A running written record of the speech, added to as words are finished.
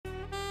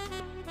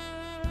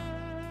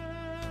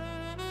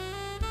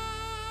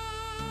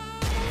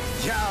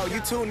Yo, you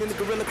tuned in to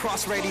Gorilla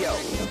Cross Radio.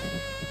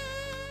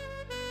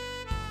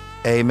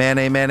 Amen,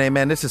 amen,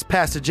 amen. This is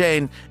Pastor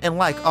Jane, and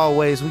like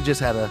always, we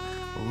just had a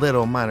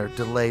little minor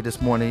delay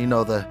this morning. You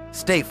know, the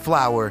state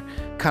flower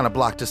kind of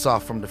blocked us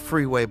off from the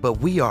freeway, but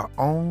we are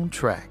on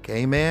track.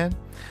 Amen.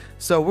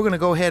 So we're going to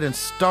go ahead and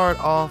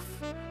start off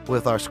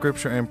with our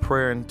scripture and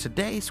prayer. And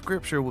today's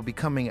scripture will be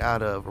coming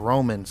out of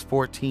Romans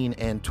 14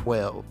 and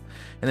 12.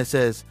 And it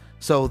says,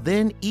 "So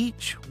then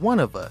each one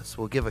of us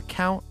will give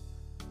account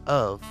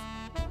of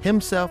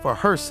himself or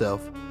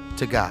herself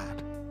to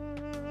God."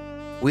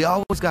 We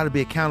always got to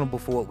be accountable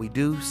for what we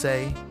do,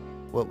 say,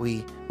 what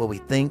we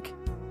think,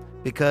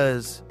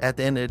 because at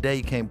the end of the day,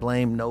 you can't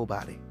blame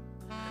nobody.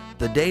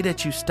 The day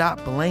that you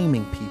stop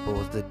blaming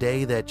people is the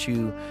day that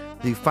you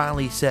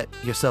finally set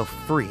yourself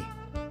free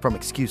from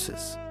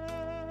excuses.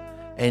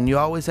 And you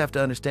always have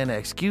to understand that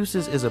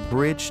excuses is a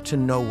bridge to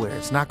nowhere.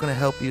 It's not going to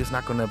help you. It's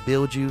not going to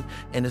build you.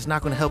 And it's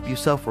not going to help you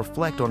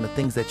self-reflect on the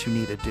things that you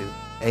need to do.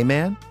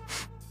 Amen?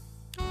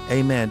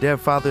 Amen. Dear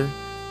Father,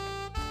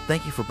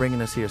 thank you for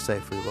bringing us here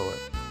safely, Lord.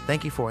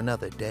 Thank you for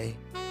another day.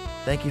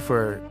 Thank you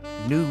for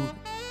new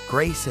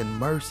grace and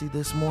mercy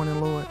this morning,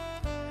 Lord.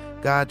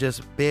 God,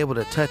 just be able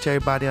to touch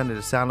everybody under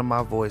the sound of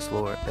my voice,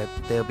 Lord, that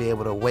they'll be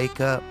able to wake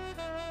up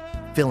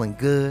feeling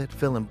good,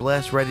 feeling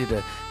blessed, ready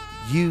to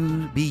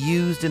be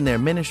used in their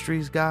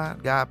ministries,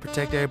 God. God,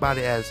 protect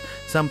everybody as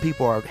some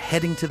people are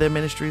heading to their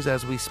ministries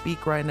as we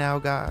speak right now,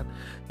 God.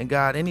 And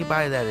God,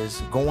 anybody that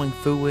is going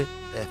through it,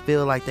 that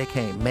feel like they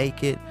can't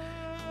make it,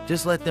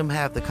 just let them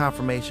have the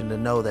confirmation to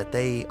know that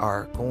they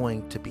are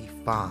going to be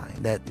fine.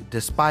 That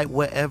despite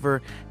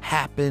whatever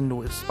happened,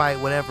 despite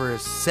whatever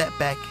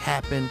setback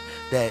happened,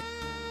 that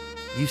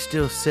you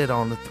still sit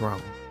on the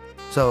throne.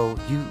 So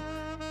you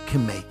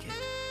can make it.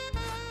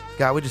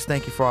 God, we just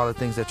thank you for all the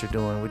things that you're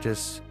doing. We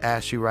just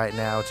ask you right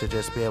now to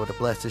just be able to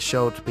bless this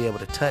show, to be able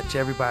to touch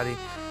everybody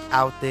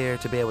out there,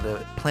 to be able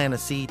to plant a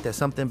seed, that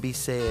something be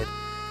said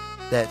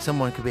that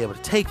someone could be able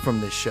to take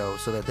from this show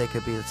so that they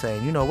could be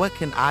saying, you know, what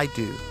can I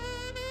do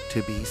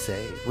to be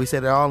saved? We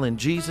said it all in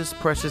Jesus'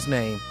 precious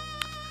name.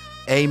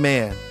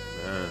 Amen.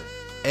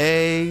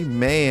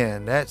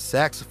 Amen. That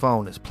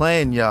saxophone is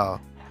playing,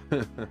 y'all.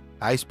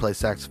 I used to play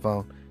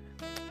saxophone.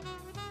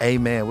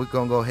 Amen. We're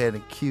going to go ahead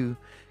and cue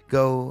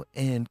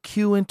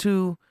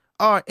into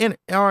our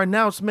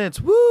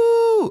announcements.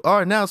 Woo!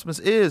 Our announcements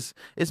is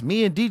it's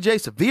me and DJ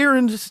Severe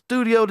in the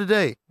studio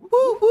today. Woo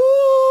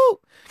woo!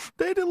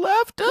 They done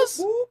left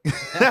us.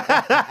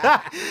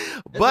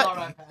 But all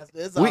right, Pastor.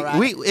 It's all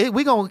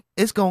right.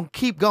 It's gonna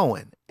keep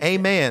going.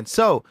 Amen.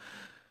 So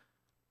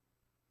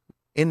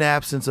in the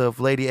absence of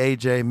Lady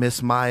AJ,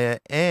 Miss Maya,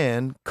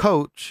 and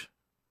Coach,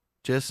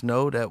 just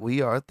know that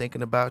we are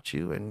thinking about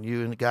you and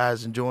you and the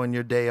guys enjoying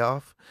your day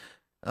off.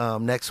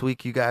 Next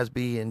week, you guys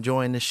be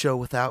enjoying the show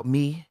without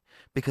me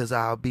because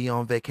I'll be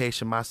on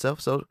vacation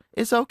myself. So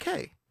it's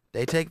okay.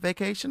 They take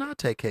vacation, I'll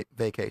take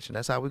vacation.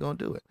 That's how we're going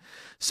to do it.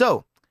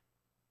 So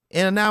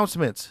in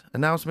announcements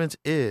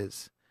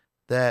is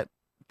that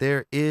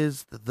there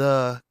is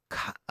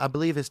I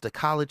believe it's the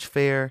college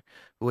fair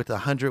with the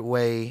 100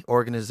 Way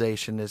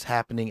organization is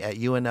happening at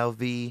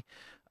UNLV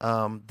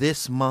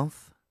this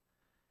month.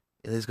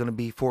 It is going to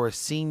be for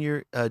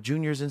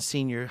juniors and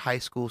senior high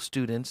school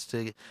students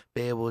to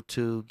be able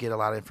to get a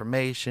lot of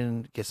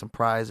information, get some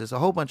prizes, a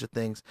whole bunch of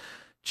things.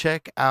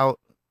 Check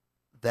out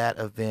that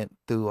event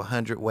through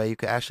 100 Way. You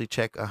can actually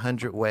check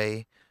 100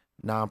 Way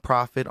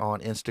Nonprofit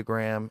on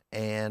Instagram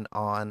and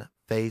on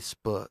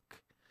Facebook.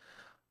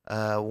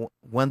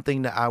 One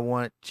thing that I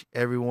want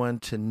everyone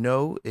to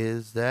know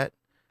is that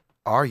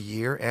our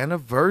year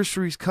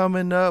anniversary is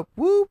coming up.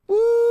 Woo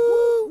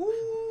woo!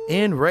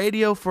 In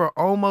radio for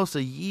almost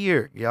a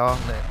year, y'all.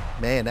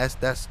 Man,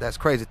 that's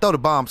crazy. Throw the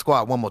bomb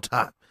squad one more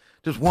time.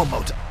 Just one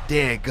more time.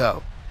 There you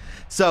go.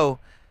 So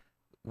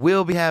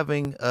we'll be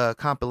having a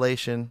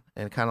compilation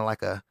and kind of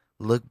like a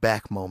look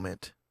back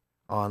moment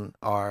on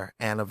our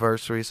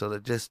anniversary. So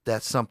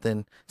that's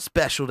something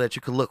special that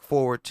you can look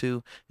forward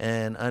to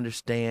and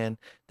understand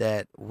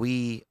that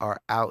we are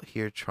out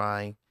here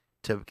trying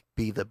to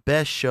be the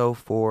best show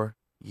for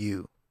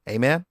you.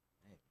 Amen?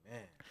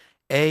 Amen.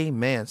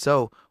 Amen.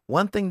 So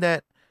one thing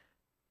that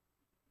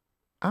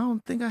I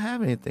don't think I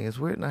have anything. It's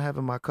weird not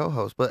having my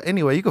co-host. But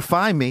anyway, you can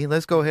find me.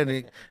 Let's go ahead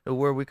and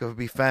where we could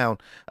be found.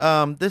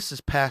 This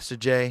is Pastor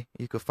J.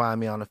 You can find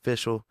me on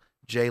official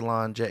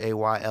Jaylon,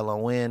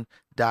 Jaylon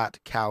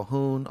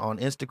 .Calhoun on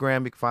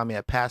Instagram. You can find me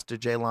at Pastor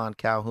Jaylon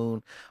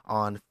Calhoun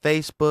on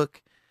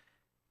Facebook.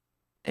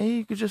 And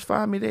you can just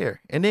find me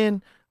there. And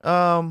then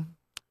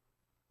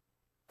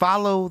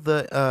follow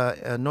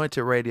the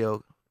Anointed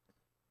Radio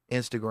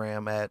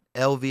Instagram at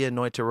LV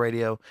Anointed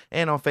Radio,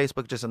 and on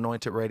Facebook just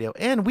Anointed Radio,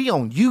 and we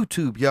on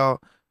YouTube, y'all.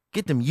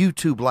 Get them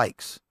YouTube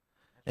likes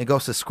and go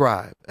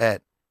subscribe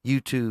at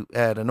YouTube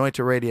at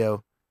Anointed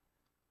Radio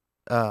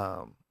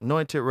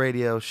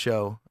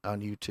Show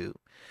on YouTube.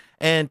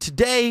 And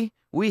today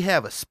we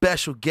have a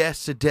special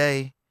guest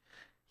today.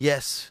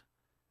 Yes,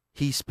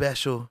 he's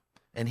special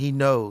and he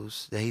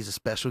knows that he's a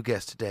special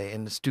guest today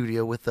in the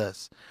studio with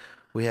us.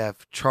 We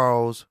have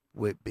Charles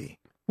Whitby.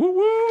 Woo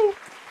woo!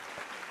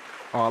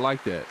 Oh, I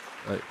like that.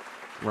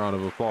 Round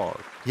of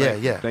applause.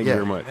 Thank you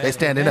very much. They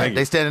standing up.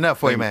 They standing up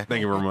for you, man.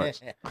 Thank you very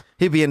much.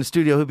 He'll be in the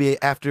studio. He'll be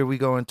after we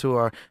go into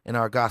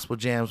our gospel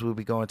jams. We'll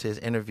be going to his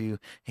interview,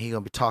 and he's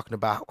gonna be talking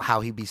about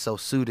how he be so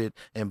suited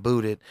and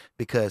booted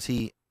because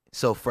he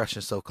so fresh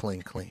and so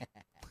clean.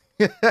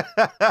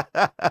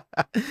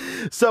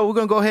 So we're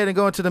gonna go ahead and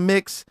go into the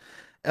mix.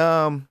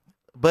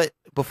 But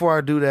before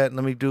I do that,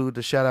 let me do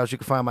the shout outs. You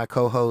can find my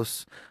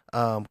co-host,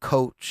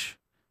 Coach,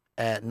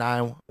 at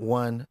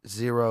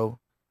 910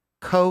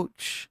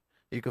 Coach.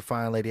 You can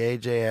find Lady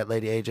AJ at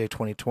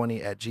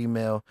LadyAJ2020 at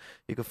Gmail.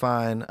 You can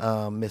find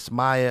Miss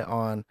Maya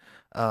on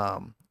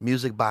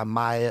Music by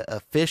Maya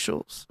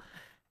Officials.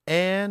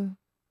 And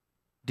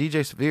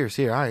DJ Severe's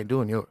here. I ain't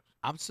doing yours.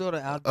 I'm sort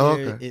of out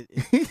there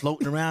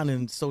floating around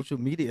in social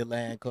media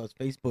land because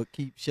Facebook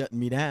keeps shutting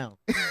me down.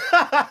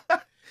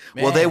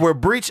 Well, they were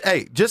breached.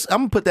 Hey, I'm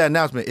going to put that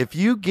announcement. If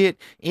you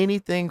get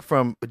anything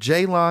from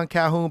Jaylon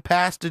Calhoun,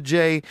 Pastor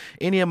J,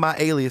 any of my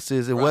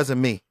aliases, it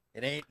wasn't me.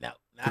 It ain't, no.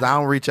 Because I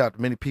don't reach out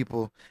to many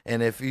people,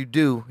 and if you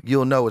do,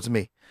 you'll know it's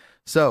me.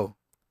 So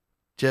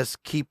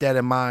just keep that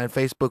in mind.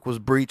 Facebook was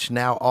breached.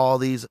 Now all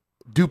these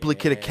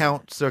duplicate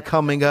accounts are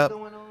coming up.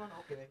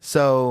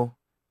 So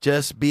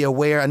just be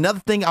aware. Another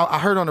thing I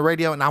heard on the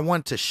radio, and I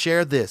want to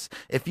share this.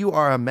 If you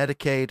are a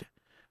Medicaid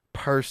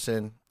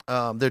person,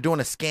 they're doing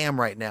a scam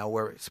right now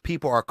where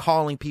people are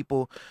calling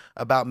people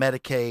about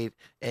Medicaid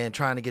and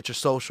trying to get your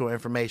social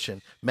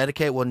information.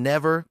 Medicaid will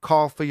never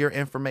call for your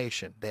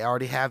information. They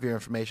already have your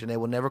information. They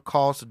will never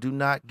call, so do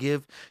not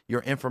give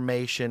your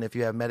information if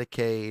you have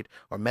Medicaid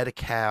or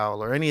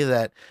Medi-Cal or any of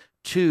that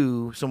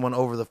to someone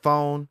over the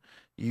phone.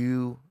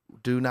 You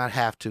do not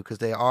have to, because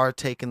they are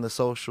taking the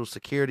social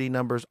security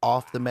numbers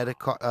off the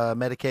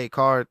Medicaid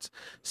cards.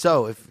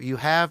 So if you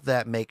have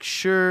that, make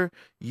sure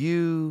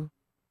you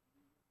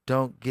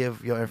don't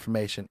give your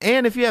information.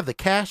 And if you have the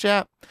Cash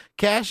App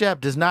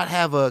does not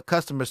have a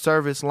customer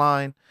service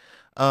line.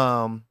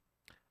 I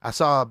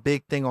saw a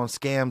big thing on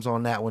scams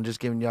on that one, just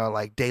giving y'all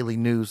like daily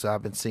news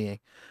I've been seeing.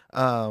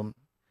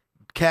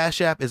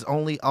 Cash App is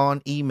only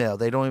on email.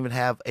 They don't even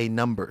have a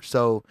number.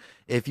 So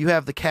if you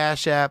have the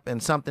Cash App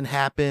and something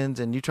happens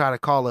and you try to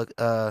call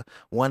a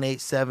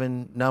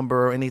 187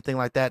 number or anything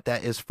like that,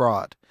 that is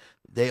fraud.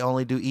 They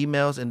only do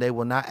emails, and they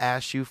will not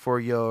ask you for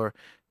your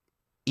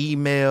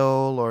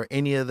email or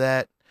any of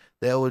that.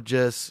 They will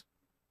just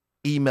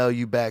email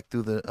you back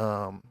through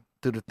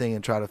the thing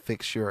and try to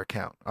fix your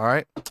account. All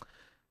right.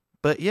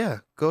 But yeah,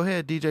 go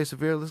ahead, DJ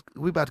Severe.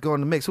 We about to go in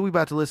the mix. Who we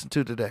about to listen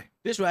to today?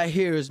 This right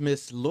here is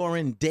Miss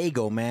Lauren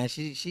Daigle, man.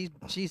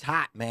 She's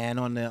hot, man,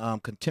 on the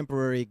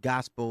contemporary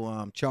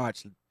gospel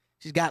charts.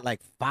 She's got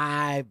like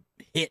 5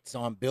 hits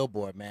on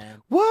Billboard,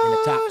 man. What? In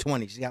the top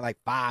 20. She's got like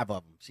 5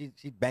 of them. She's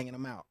banging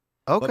them out.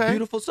 Okay. But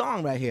beautiful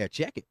song right here.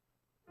 Check it.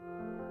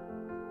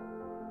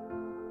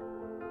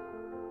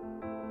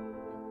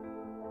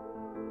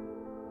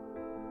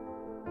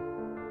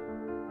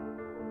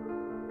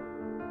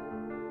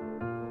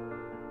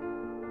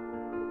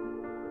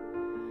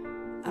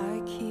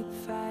 I keep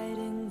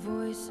fighting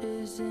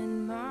voices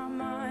in my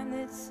mind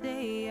that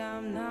say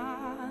I'm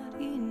not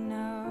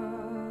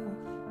enough.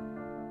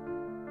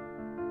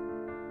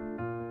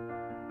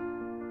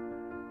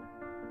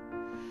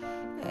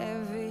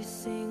 Every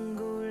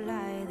single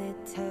lie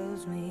that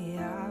tells me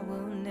I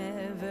will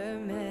never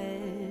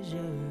measure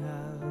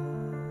up.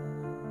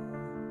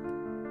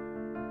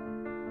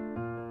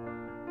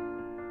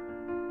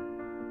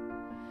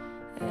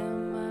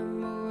 Am I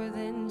more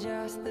than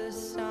just the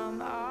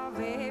sum of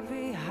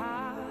every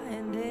high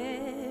and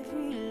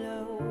every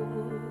low?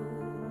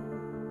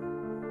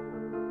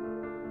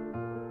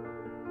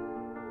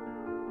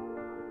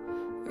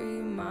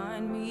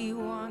 Remind me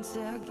once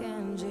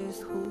again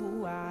just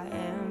who I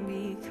am,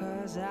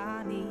 because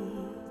I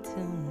need to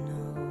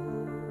know.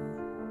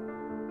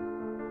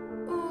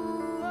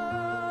 Ooh,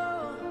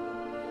 oh,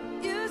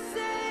 you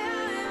say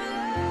I'm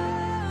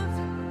loved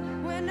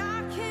when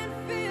I can't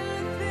feel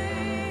a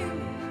thing.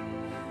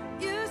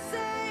 You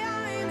say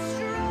I am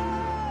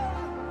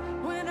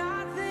strong when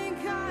I think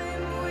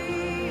I'm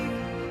weak.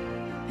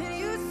 And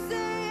you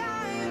say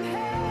I am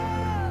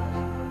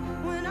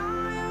held when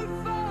I am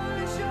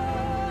falling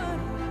short.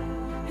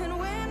 And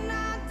when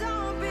I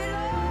don't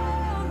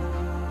belong,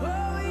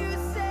 oh, you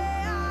say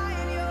I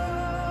am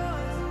yours.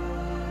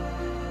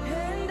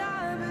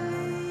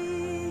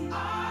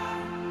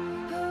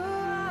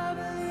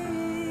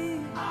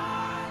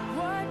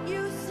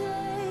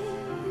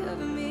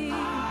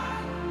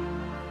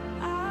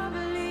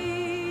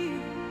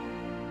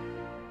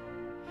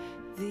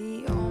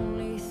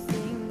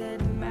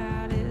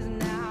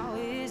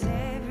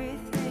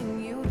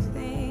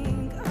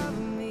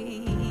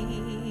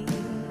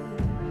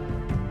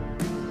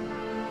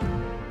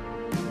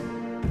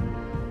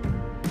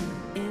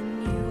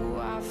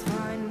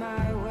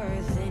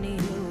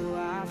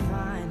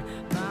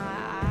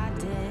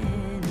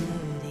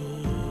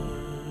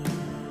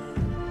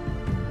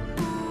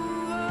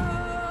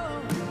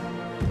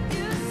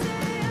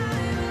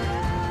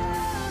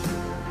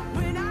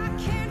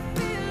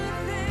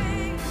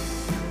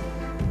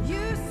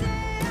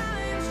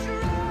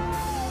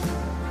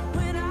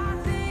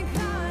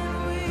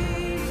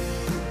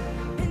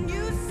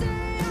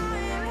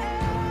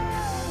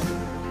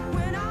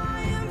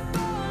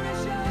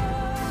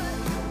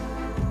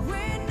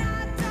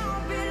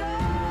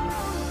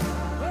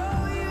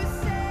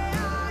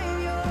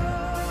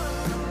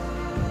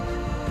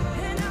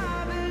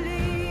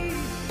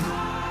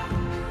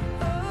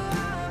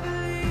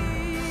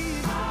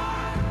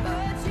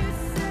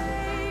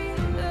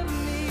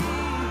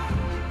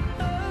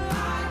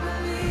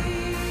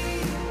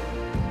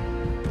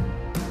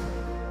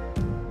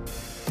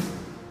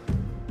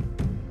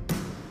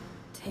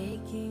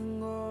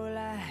 taking all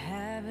I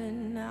have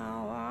and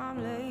now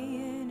I'm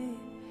laying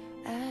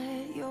it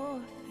at your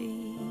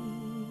feet.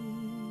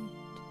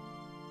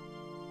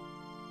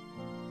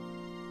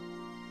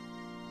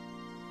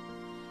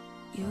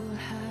 You'll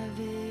have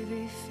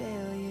every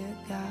failure,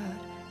 God.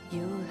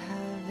 You'll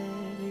have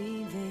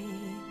every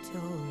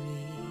victory.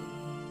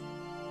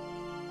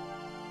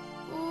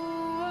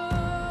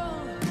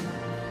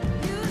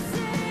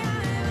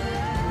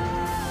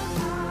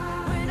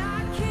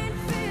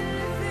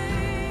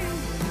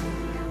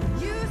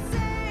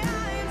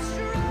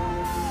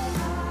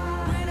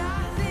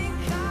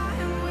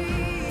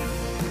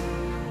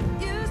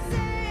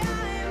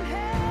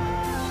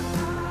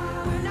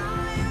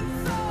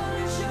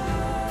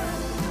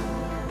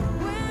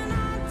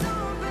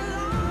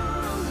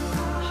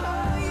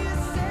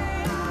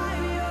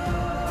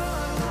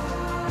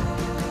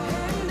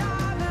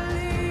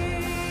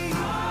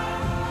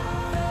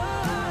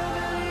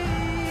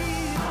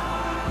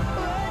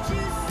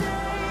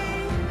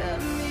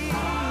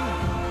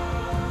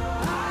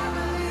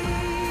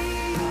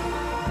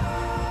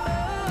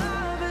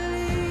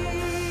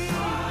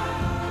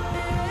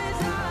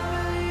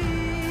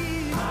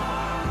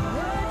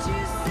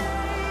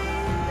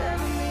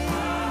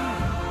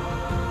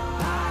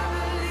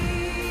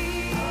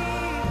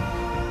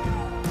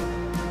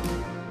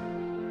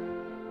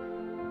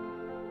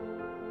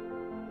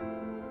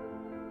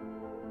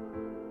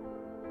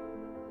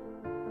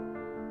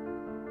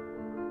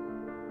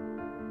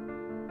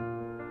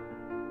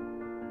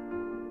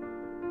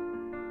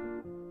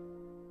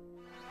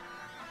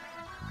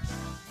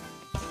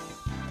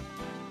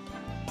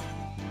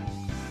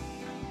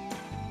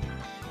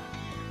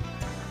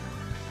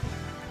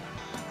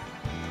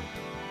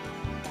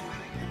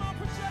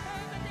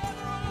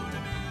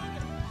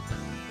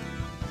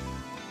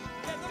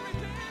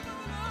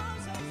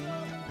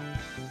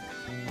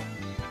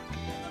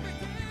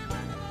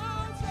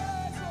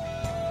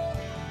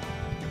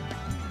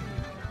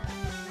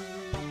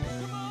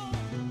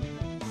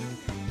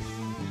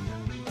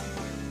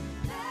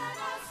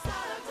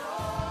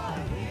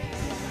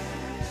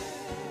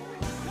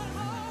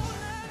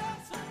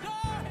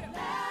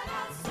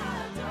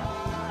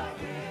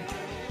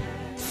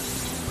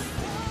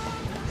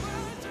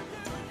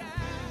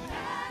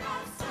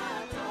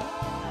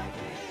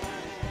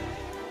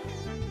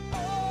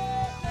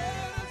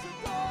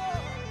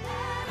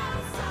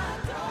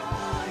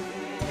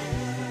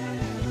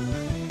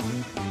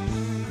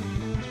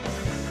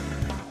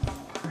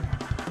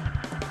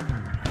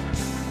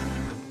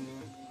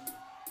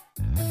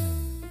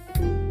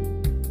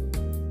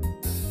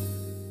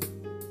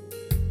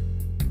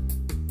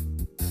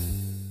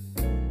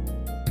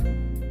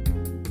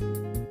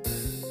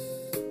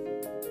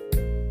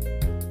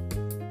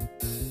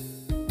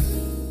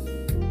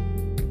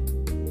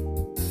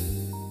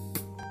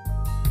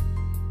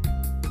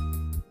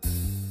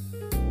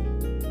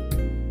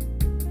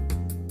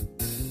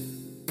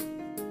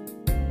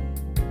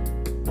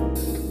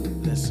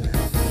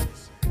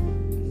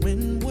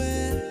 When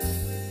we're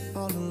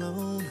all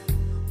alone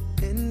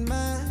in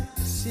my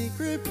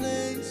secret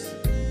place,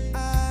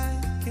 I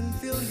can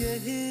feel you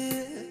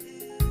here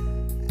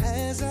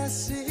as I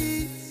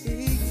see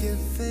your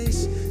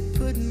face.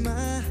 Put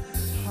my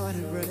heart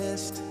at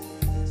rest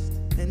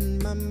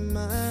and my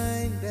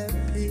mind at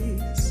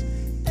peace.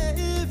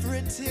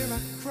 Every tear I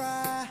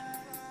cry,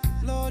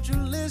 Lord, you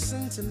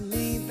listen to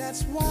me.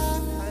 That's why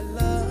I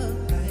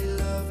love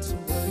to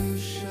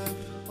worship.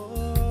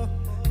 Oh,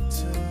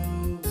 to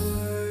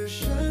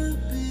worship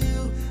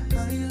you.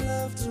 I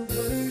love to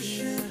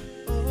worship.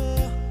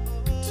 Oh,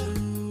 to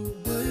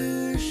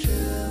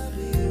worship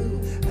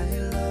you. I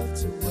love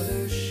to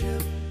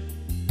worship.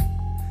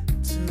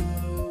 To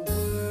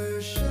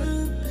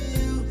worship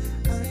you.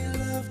 I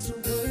love to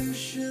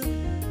worship.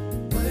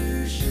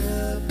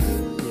 Worship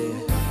you.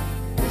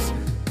 Yeah.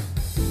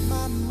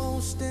 My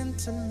most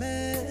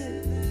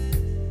intimate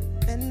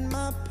and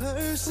my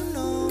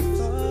personal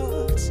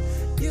thoughts,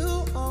 you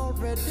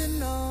already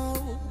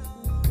know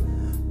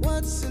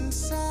what's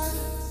inside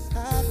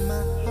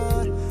my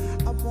heart.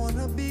 I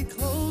wanna be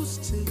close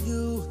to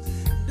you,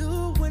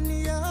 doing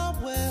your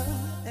will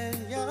and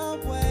your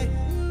way.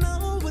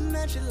 Knowing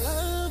that you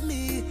love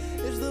me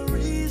is the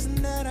reason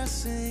that I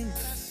sing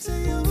to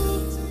you.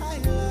 I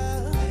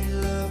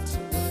love to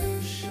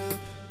worship.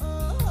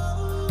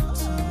 Oh,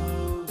 to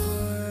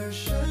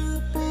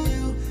worship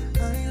you.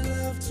 I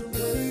love to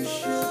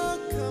worship.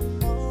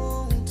 Come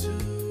on, to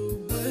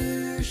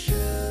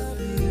worship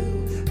you.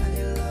 I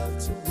love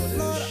to worship.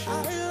 Lord, I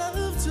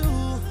love to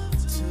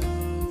worship.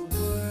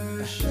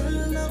 I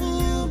know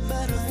you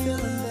better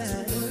feeling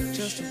that.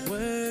 Just to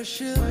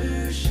worship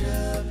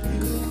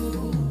you.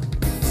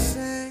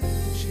 Say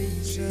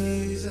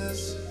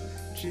Jesus,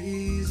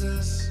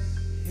 Jesus.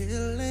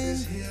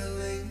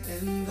 Healing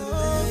in the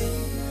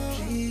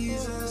name.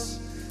 Jesus,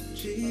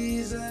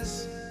 Jesus.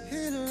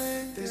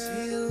 Healing, there's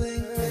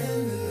healing in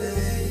the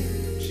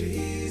name.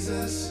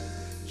 Jesus,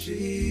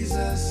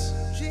 Jesus,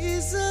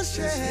 Jesus.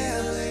 There's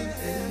healing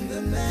in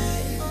the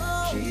name.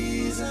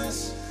 Jesus,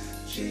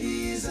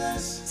 Jesus.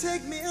 Jesus,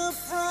 take me up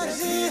out of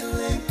here.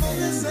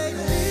 Let's say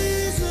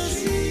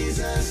Jesus,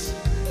 Jesus,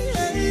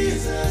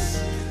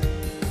 Jesus.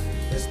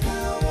 There's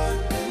power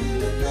in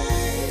the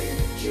name.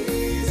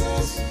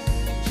 Jesus,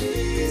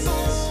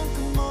 Jesus.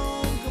 Come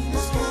on, come on.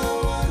 There's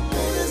power in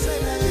the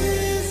name.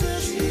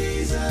 Jesus,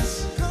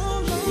 Jesus.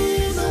 Come on,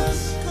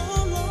 Jesus.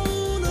 Come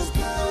on. There's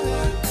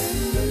power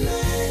in the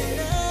name.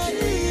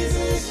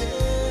 Jesus,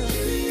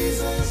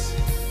 Jesus.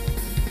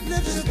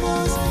 Lift your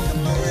voice,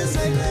 come on and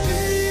say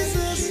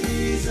Jesus,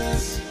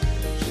 Jesus,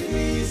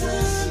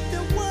 Jesus.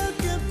 The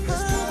working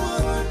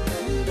power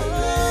in the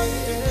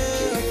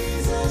name.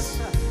 Jesus,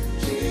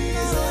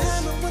 Jesus. I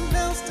have no one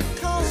else to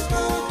call for. I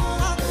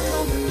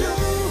call you,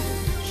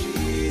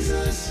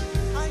 Jesus,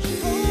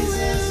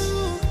 Jesus.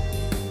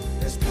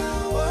 There's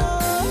power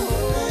in the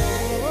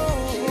name.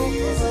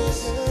 Jesus,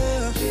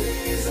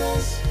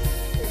 Jesus.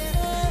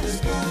 There's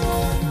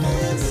power in the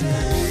name.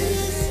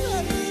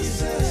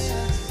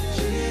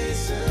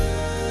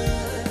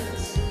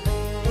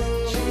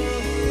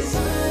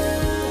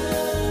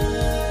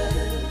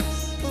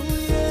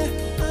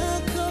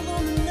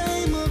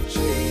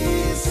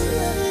 Jesus.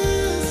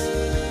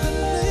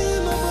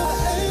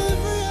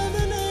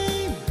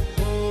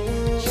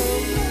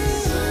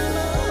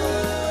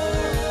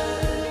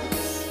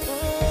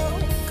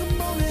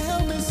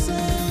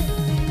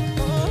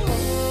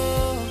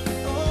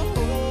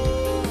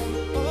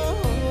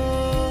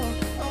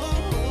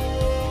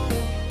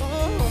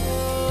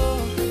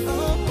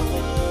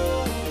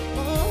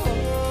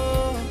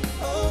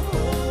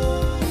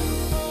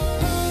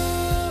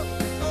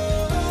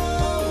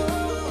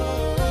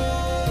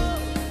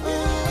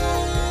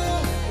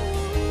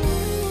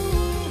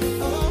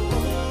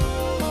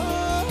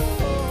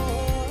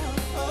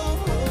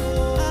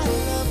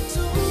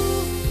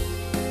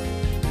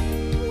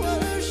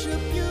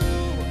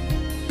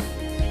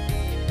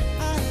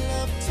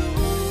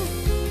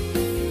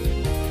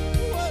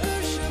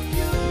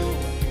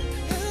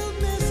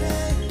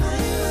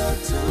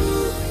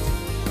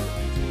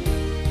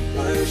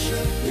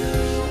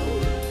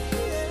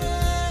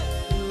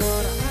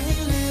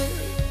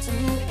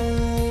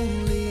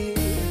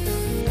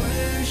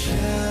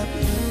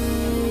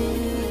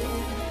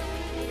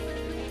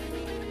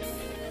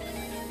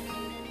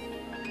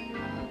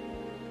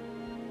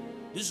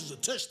 This is a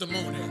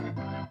testimony.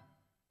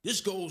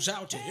 This goes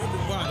out to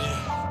everybody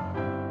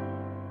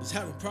that's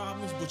having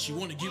problems, but you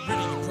want to get rid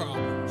of your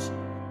problems.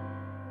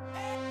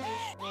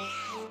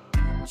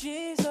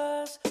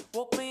 Jesus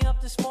woke me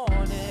up this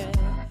morning.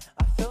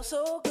 I feel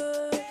so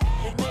good.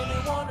 It made me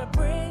wanna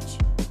preach.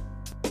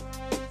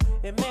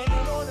 It made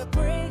me wanna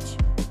preach.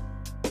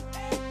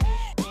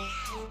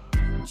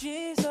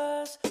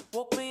 Jesus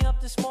woke me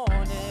up this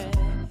morning.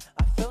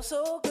 I feel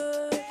so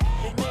good.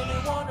 It made me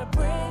wanna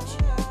preach.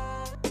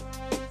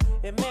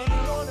 It made me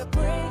wanna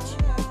preach.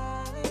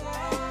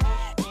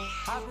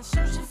 I've been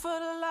searching for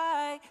the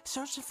light,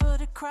 searching for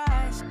the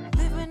Christ,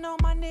 living on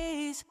my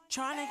knees,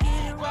 trying to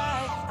get it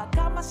right. I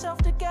got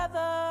myself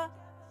together,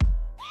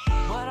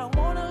 but I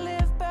wanna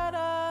live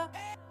better.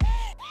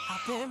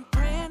 I've been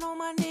praying on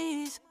my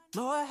knees,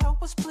 Lord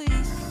help us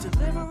please,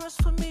 deliver us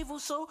from evil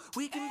so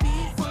we can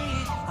be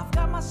free. I've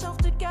got myself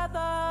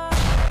together,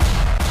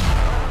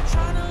 but I'm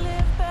trying to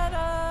live better.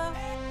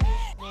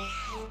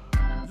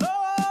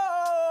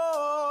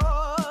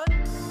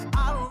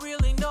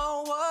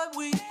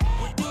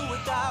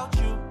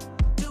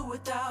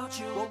 Without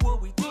you, what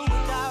would we do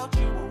without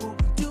you? What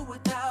would we do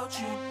without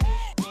you?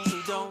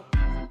 So don't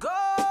go,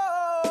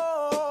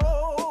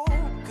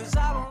 'cause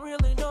I don't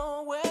really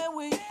know where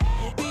we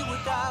will be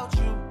without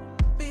you.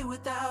 Be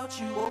without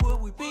you. What would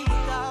we be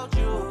without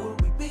you? What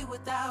would we be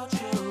without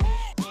you?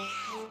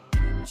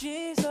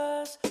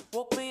 Jesus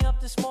woke me up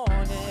this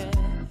morning.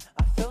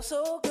 I feel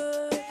so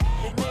good.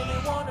 It made me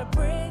wanna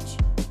preach.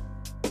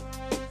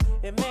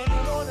 It made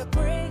me wanna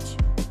preach.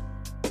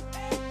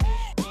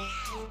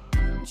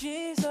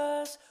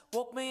 Jesus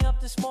woke me up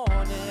this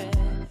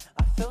morning.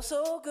 I feel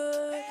so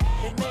good.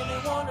 It made me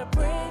wanna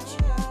preach.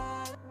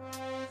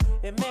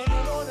 It made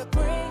me wanna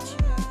preach.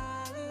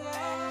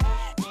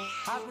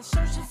 I've been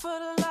searching for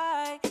the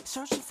light,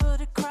 searching for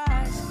the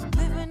Christ,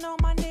 living on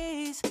my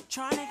knees,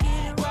 trying to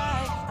get it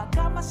right. I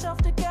got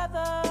myself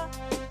together,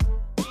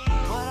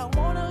 but I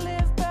wanna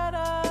live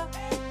better.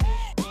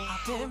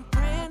 I've been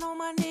praying on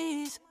my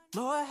knees,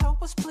 Lord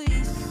help us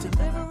please,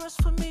 deliver us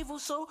from evil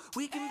so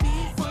we can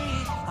be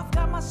free. I've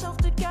got myself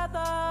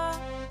together,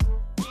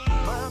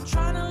 but I'm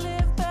trying to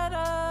live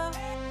better.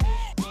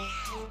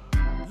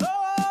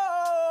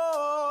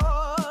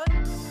 Lord,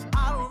 I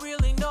don't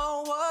really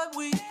know what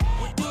we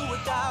would do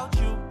without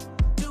you.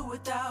 Do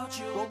without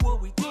you. What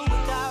would we do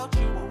without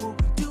you? What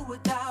would we do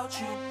without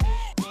you?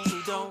 So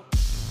don't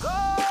go,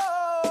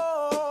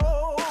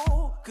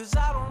 'cause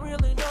I don't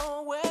really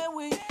know where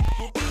we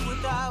will be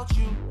without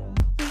you.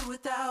 Be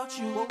without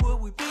you. What would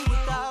we be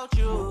without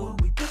you? What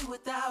would we be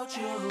without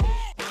you?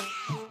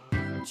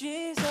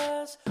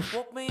 Jesus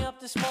woke me up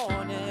this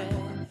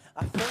morning.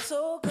 I feel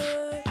so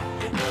good.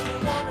 It made me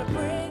wanna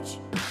preach.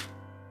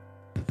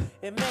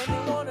 It made me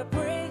wanna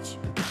preach.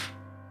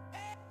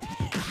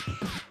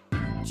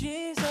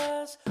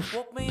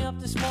 woke me up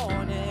this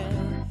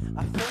morning.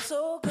 I feel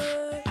so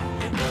good.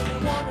 It made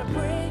me wanna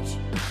preach.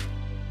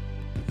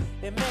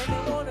 It made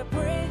me wanna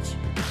preach.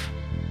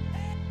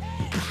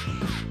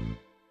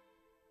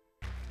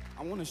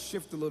 I want to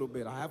shift a little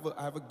bit. I have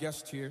a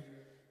guest here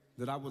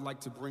that I would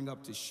like to bring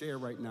up to share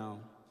right now.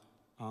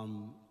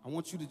 I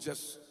want you to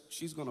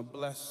she's going to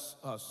bless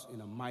us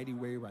in a mighty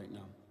way right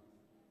now.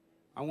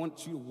 I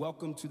want you to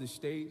welcome to the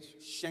stage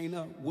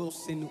Shayna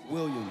Wilson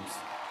Williams.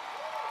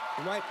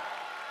 All right?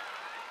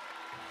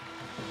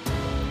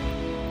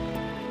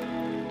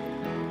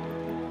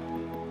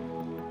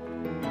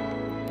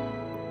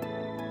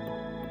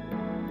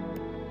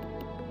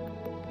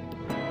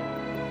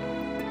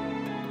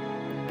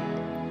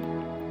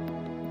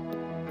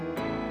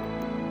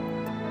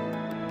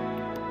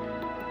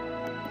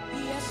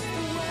 Yes,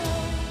 the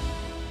world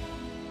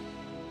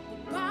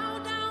will bow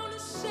down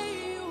and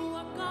say you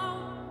are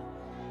God.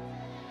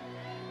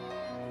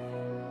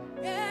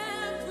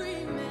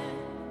 Every man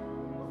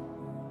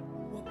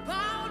will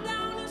bow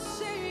down and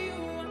say you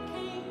are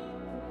King.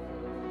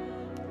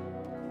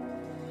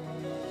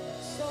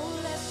 So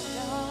let's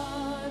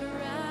start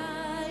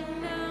right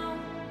now.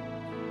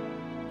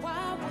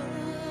 Why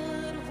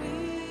would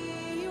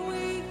we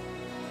wait?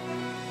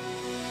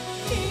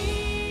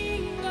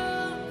 King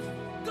of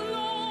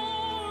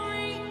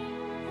glory,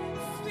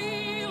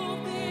 fill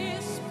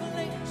this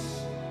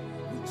place.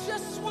 We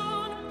just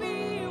wanna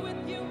be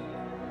with you.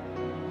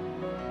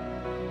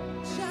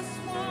 Just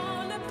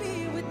wanna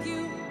be with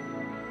you.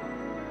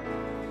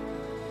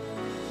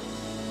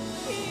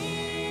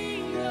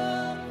 King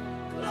of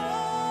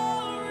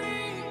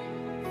glory,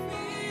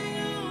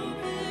 fill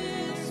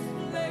this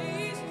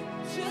place.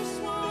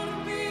 Just wanna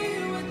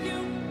be with you.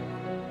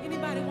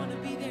 Anybody wanna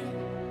be there?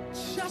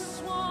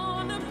 Just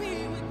wanna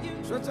be with you.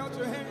 Stretch out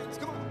your hands.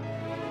 Come on.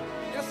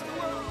 Yes, the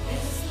world.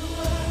 It's the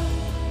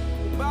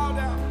world. Bow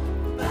down.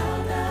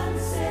 Bow down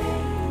and say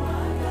you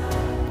are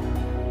God.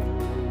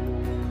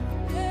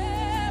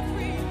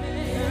 Every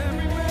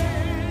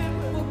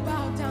man will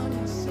bow down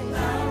and say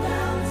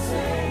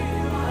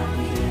you are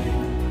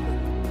King.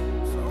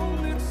 So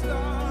let's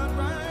start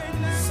right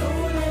now. So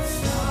let's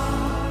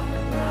start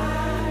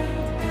right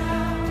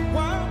now.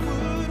 Why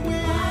would we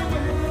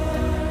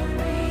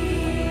wait?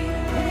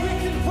 We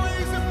can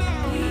praise him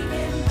now. We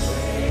can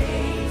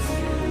praise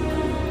you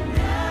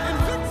In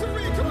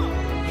victory, come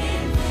on.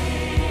 in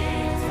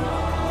victory.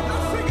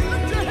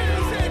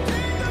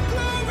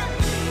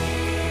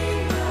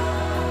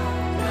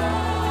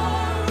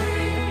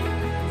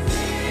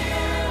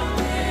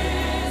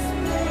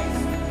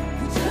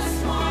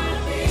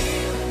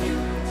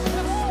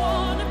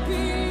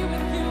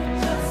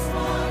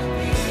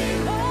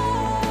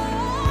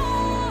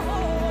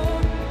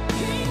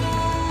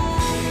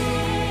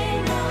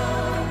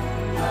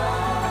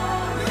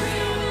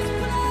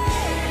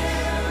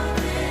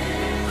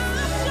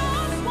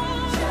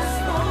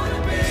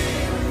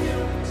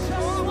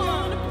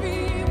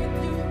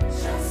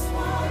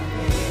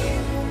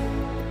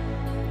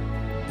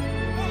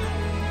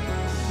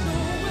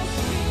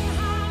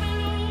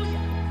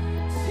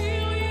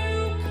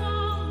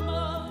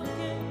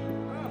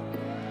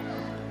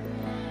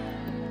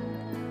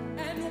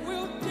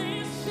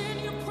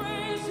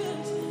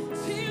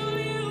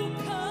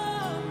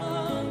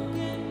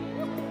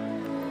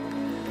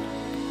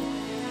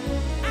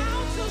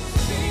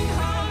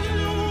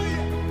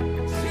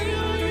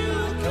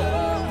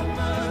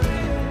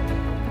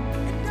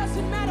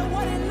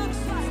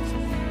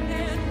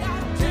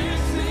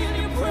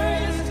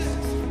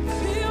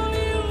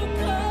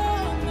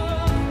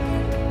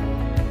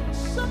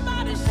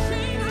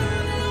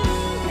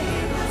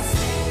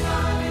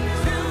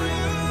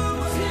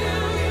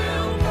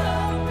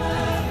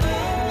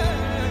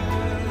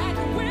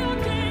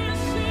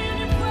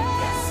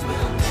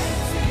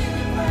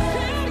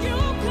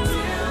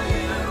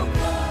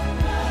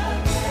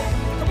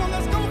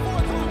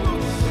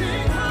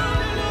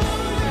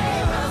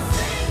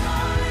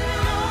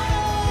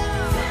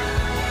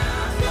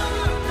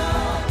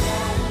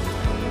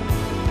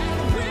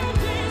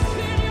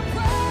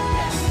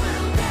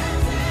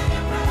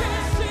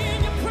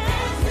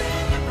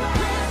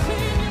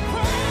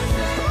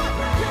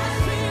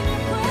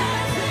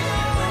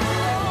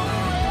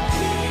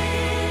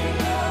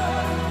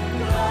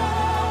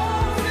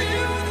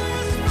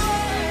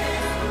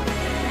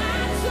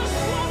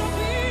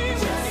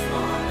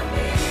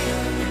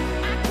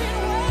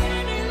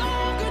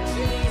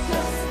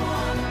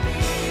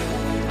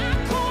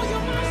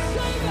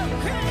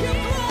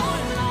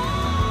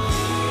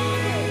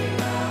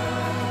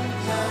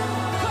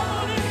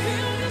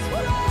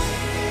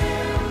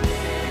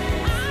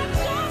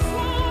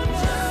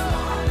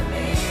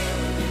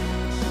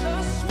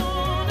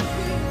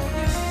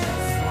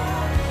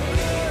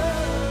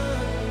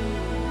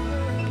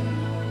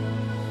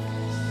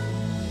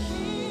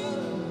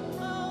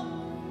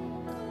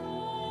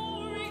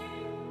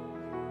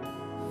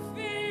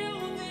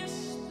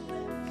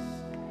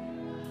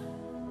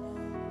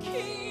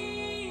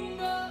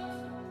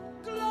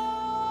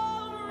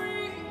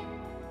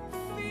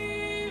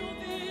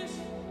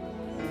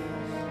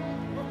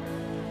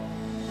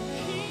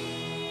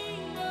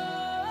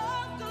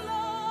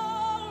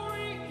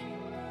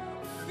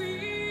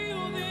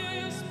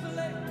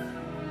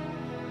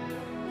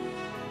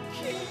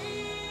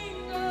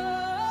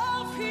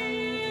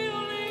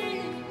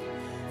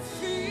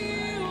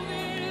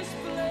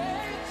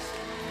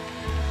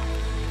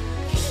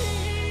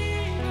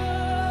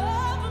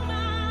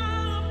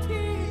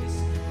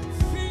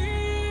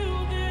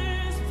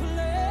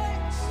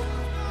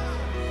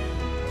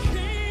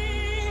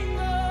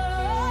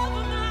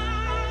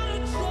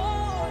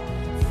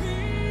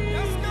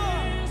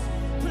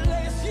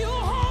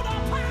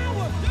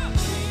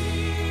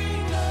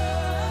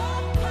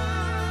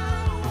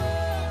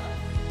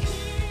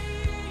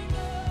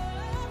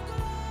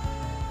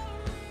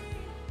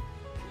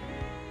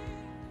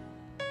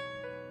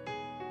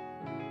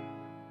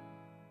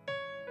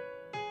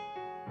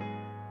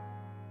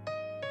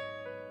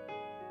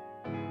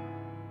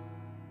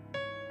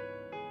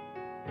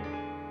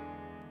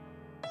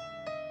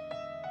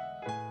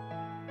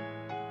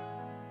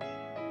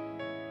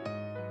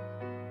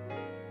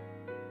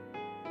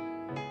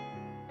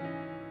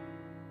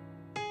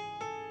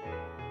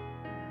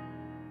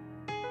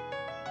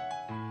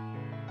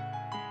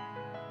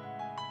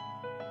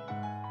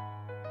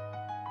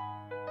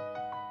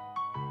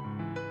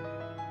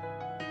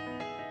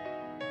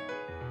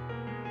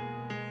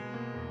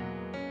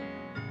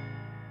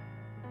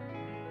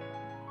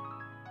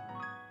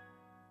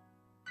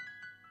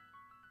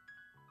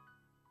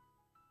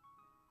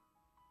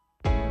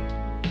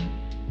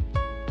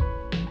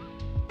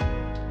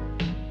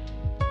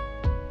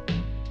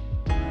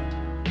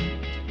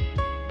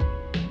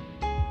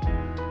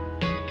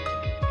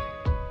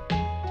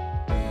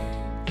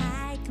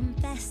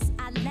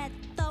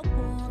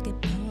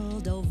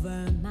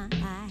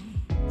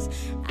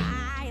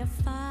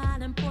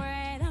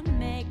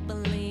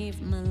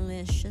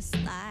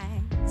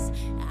 lies.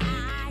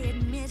 I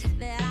admit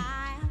that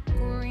I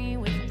agree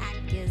with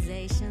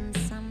accusations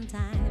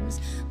sometimes,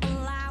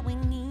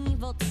 allowing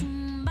evil to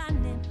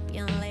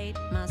manipulate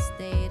my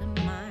state of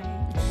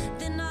mind.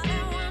 Then all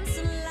at once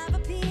love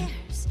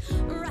appears,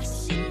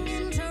 rushing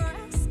in to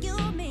rescue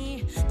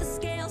me. The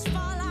scales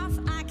fall off,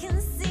 I can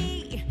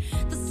see.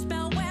 The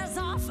spell wears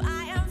off,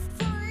 I am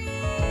free.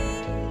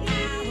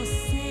 I will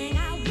sing,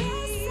 I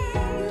will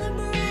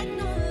celebrate,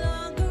 no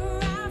longer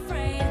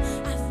afraid.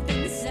 I've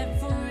been set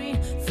free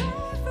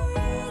for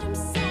freedom's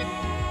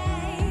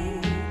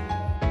sake.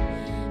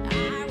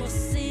 I will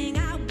sing,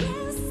 I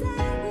will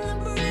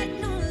celebrate,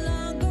 no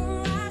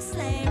longer a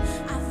slave.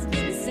 I've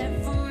been set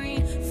free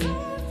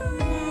for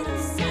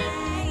freedom's sake.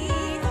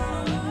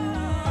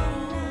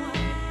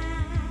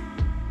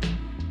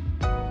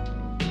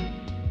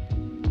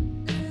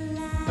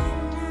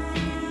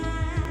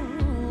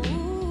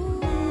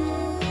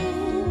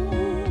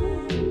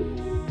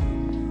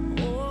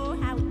 Oh,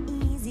 how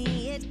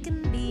easy it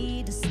can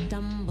be to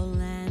stumble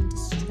and to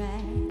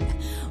stray.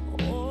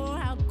 Oh,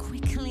 how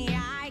quickly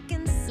I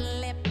can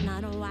slip,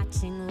 not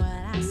watching what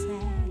I say.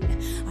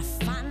 I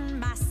find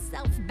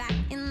myself back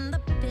in the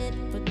pit,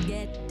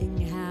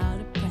 forgetting how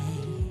to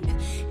pray.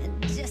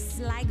 And just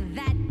like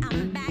that,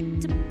 I'm back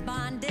to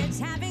bondage,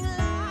 having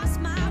lost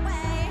my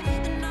way.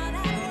 And all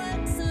that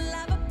works,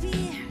 love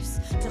appears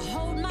to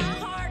hold my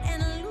heart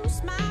and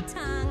loose my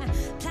tongue.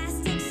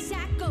 Plastic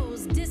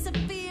shackles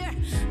disappear.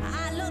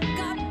 I look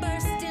up,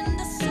 burst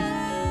into song.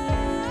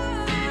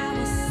 I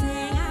will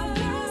sing, I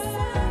will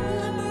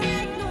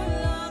celebrate, no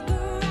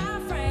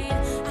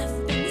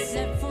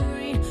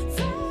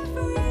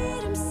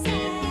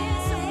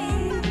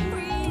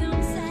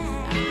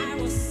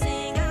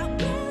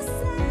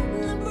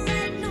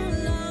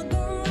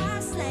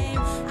longer afraid.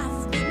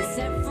 I've been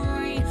set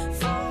free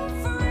for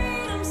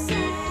freedom's sake.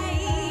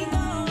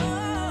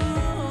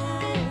 I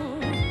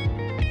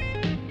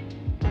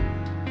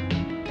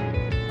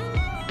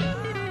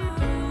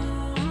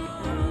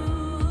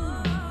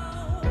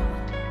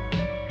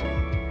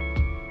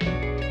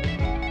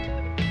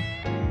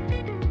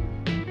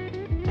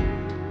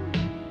will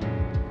sing,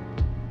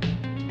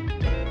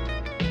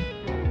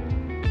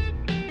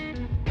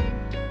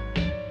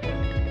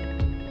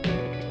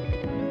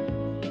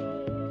 I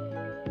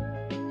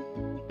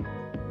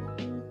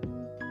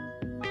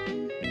will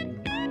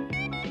celebrate,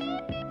 no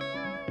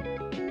longer a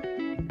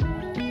slave. I've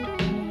been set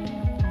free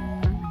for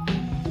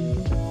freedom's sake.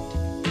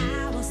 I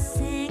will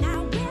sing, I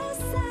will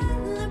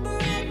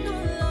celebrate, no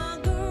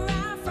longer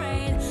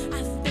afraid.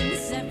 I've been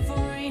set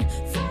free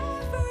for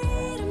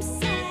freedom's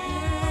sake.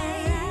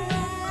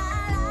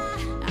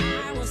 I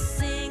will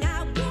sing,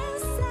 I will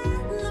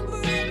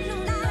celebrate, no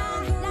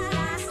longer a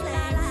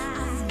slave.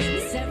 I've been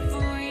set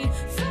free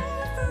for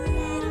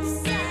freedom's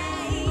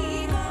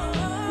sake.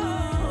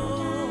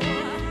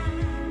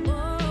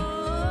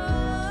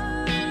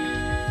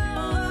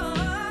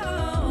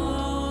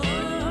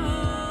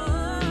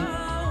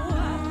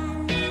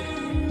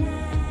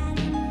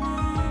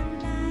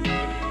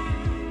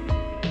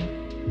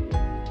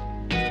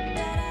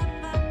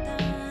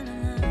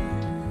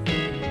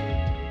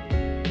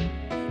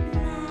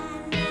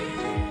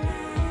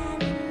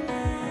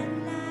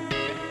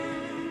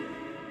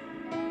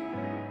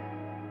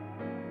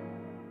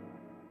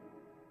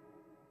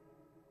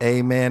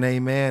 Amen,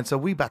 amen. So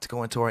we about to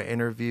go into our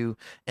interview,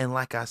 and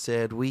like I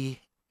said,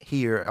 we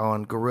here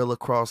on Gorilla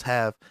Cross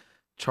have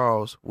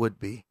Charles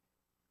Woodby.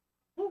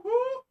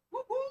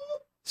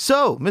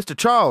 So, Mr.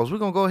 Charles, we're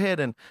gonna go ahead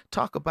and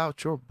talk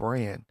about your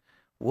brand.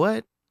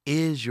 What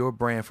is your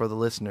brand for the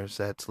listeners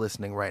that's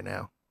listening right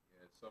now?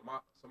 So my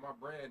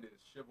brand is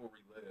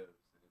Chivalry Lives, and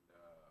it's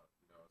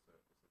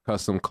a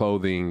custom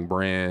clothing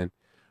brand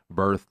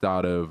birthed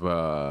out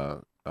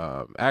of.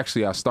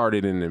 Actually, I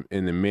started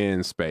in the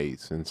men's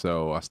space, and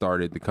so I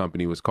started. The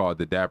company was called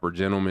The Dapper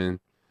Gentleman,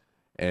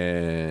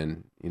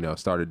 and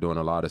started doing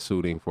a lot of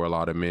suiting for a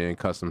lot of men,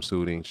 custom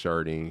suiting,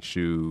 shirting,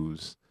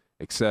 shoes,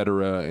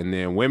 etc. And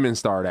then women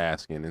started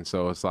asking, and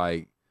so it's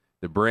like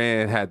the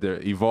brand had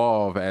to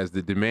evolve as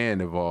the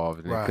demand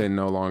evolved, and Right. it couldn't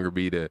no longer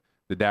be the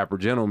Dapper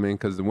Gentleman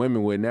because the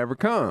women would never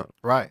come.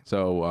 Right.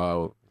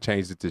 So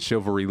changed it to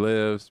Chivalry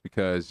Lives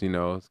because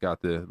it's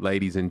got the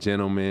ladies and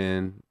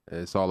gentlemen.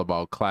 It's all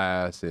about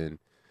class and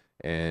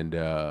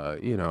the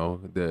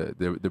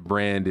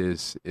brand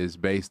is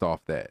based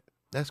off that.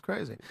 That's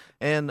crazy.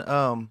 And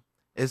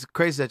it's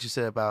crazy that you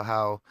said about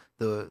how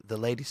the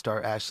ladies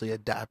start actually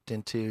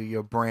adapting to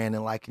your brand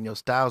and liking your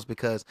styles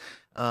because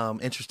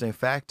interesting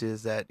fact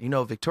is that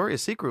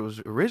Victoria's Secret was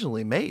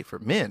originally made for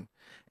men.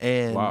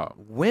 And Wow.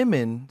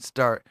 women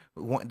start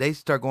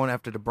going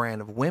after the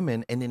brand of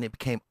women, and then it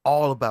became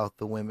all about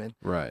the women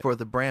Right. for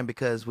the brand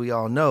because we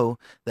all know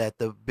that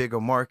the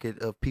bigger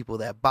market of people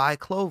that buy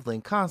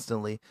clothing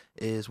constantly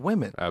is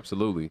women.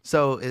 Absolutely.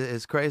 So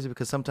it's crazy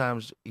because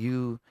sometimes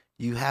you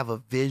have a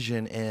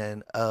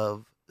vision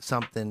of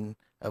something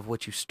of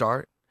what you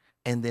start,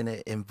 and then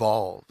it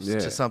evolves Yeah.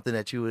 to something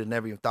that you would have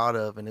never even thought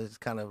of, and it's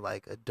kind of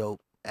like a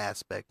dope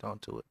aspect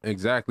onto it.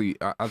 Exactly.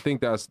 I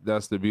think that's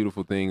the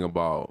beautiful thing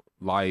about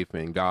life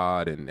and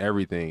God and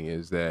everything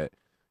is that,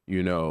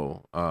 you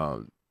know,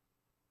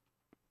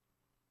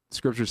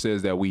 Scripture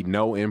says that we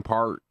know in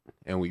part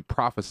and we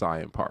prophesy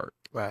in part.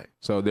 Right.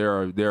 So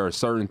there are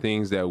certain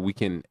things that we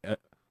can.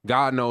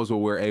 God knows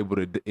what we're able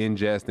to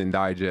ingest and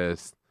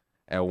digest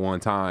at one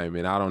time,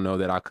 and I don't know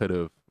that I could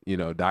have, you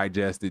know,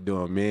 digested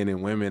doing men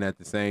and women at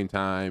the same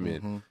time,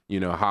 and you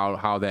know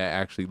how that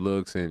actually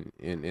looks and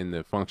in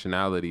the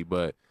functionality.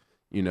 But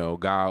you know,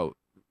 God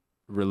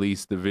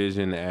released the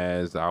vision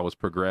as I was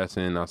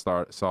progressing. I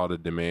saw the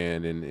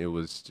demand, and it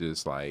was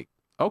just like,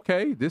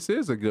 okay, this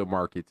is a good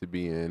market to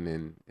be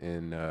in,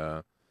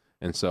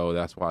 and so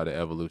that's why the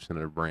evolution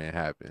of the brand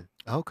happened.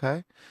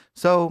 Okay.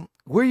 So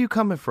where are you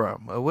coming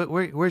from?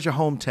 Where's your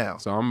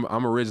hometown? So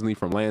I'm originally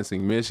from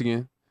Lansing,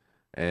 Michigan,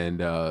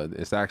 and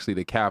it's actually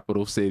the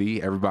capital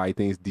city. Everybody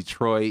thinks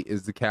Detroit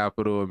is the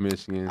capital of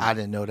Michigan. I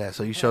didn't know that,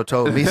 so you sure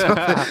told me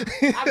something.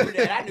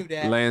 I knew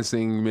that.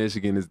 Lansing,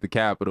 Michigan is the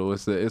capital.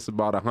 It's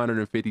about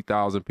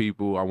 150,000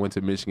 people. I went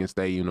to Michigan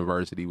State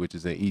University, which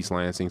is in East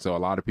Lansing, so a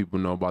lot of people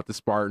know about the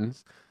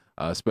Spartans.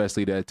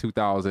 Especially that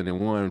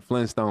 2001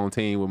 Flintstone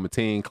team with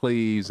Mateen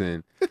Cleaves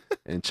and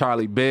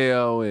Charlie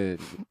Bell and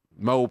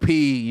Mo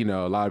P. You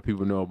know, a lot of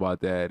people know about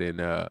that.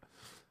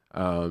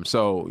 And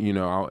so, you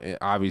know,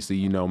 obviously,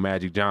 you know,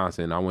 Magic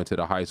Johnson. I went to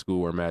the high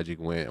school where Magic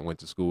went. I went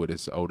to school with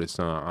his oldest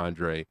son,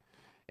 Andre.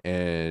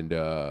 And,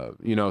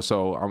 you know,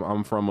 so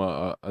I'm from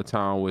a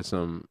town with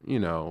some, you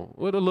know,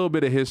 with a little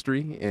bit of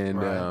history.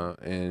 And,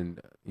 and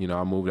you know,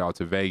 I moved out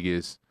to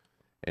Vegas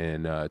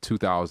in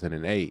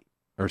 2008.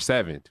 Or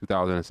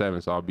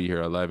 2007, so I'll be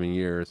here 11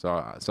 years. So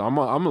I'm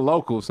a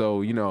local.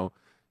 So you know,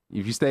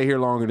 if you stay here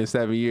longer than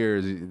 7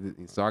 years,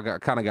 so I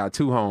kind of got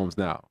two homes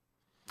now.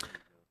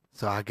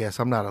 So I guess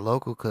I'm not a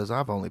local because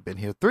I've only been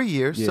here 3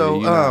 years. Yeah,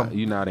 so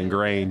you're not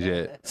ingrained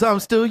yet. So I'm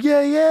still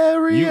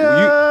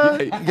area.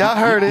 Y'all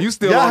heard it. You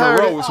still Y'all on the heard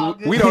road. it.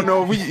 So we don't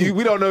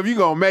know if you're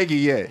gonna make it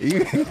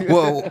yet.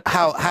 Well,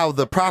 how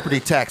the property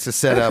tax is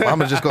set up, I'm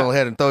just going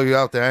ahead and throw you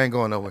out there. I ain't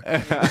going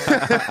nowhere.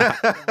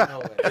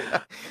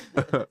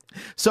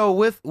 So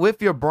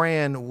with your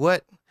brand,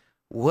 what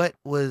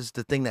was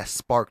the thing that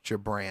sparked your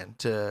brand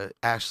to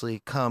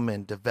actually come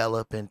and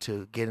develop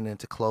into getting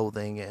into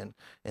clothing and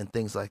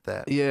things like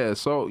that? Yeah,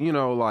 so you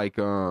know, like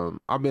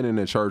I've been in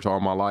the church all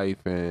my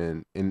life,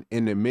 and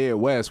in the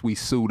Midwest we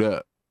suit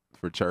up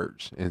for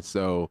church, and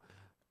so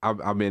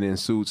I've been in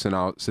suits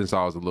since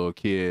I was a little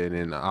kid,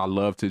 and I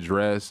love to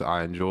dress.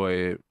 I enjoy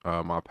it.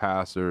 My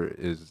pastor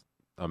is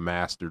a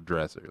master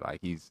dresser. Like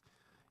he's,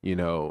 you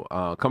know,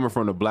 coming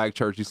from the black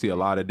church, you see a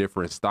lot of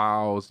different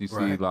styles. You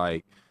see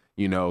like,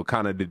 you know,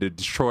 kind of the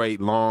Detroit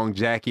long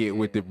jacket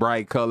with the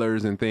bright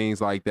colors and things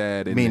like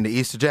that. And you mean the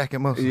Easter jacket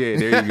mostly? Yeah,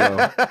 there you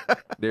go.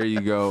 There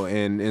you go.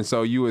 And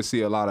so you would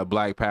see a lot of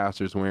black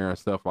pastors wearing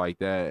stuff like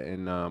that.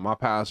 And my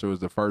pastor was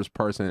the first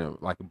person,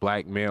 like a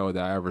black male,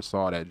 that I ever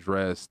saw that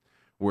dressed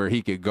where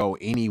he could go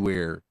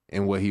anywhere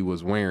in what he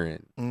was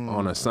wearing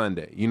on a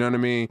Sunday. You know what I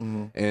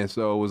mean? And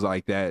so it was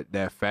like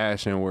that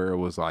fashion where it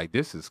was like,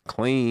 this is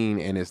clean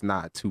and it's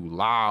not too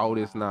loud.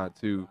 It's not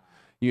too,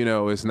 you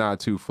know, it's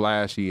not too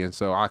flashy. And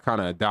so I kind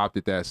of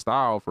adopted that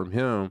style from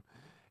him.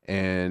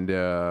 And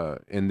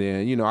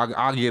then, you know,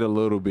 I get a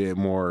little bit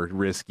more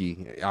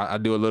risky. I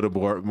do a little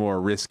more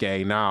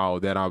risque now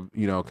that I've,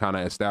 you know, kind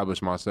of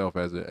established myself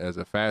as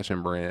a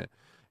fashion brand.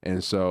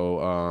 And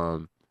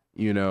so,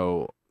 you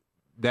know,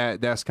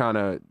 that's kind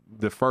of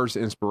the first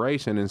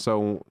inspiration. And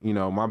so, you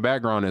know, my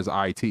background is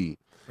IT.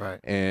 Right.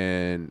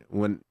 And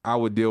when I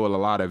would deal with a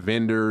lot of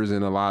vendors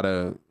and a lot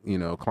of, you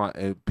know,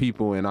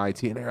 people in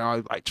IT, and they're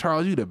always like,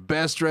 Charles, you the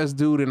best dressed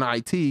dude in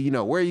IT. You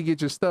know, where you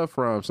get your stuff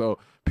from? So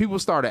people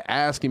started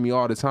asking me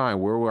all the time,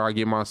 where will I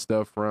get my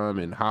stuff from?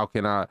 And how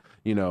can I,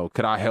 you know,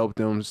 could I help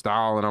them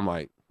style? And I'm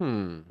like,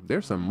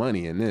 there's some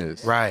money in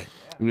this. Right.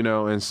 You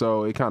know, and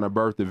so it kind of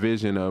birthed the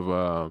vision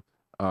of,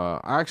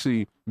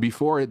 actually,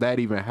 before that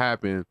even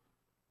happened,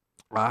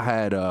 I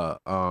had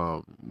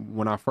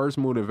when I first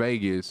moved to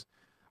Vegas,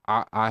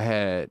 I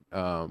had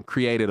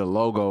created a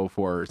logo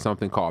for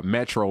something called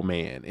Metro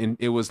Man, and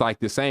it was like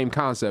the same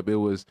concept. It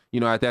was, you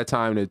know, at that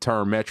time the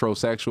term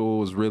metrosexual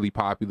was really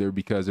popular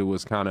because it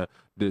was kind of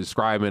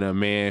describing a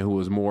man who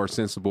was more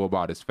sensible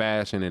about his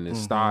fashion and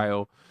his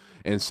style.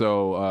 And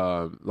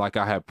so, like,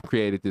 I had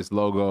created this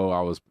logo.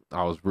 I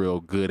was real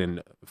good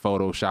in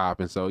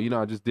Photoshop, and so, you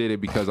know, I just did it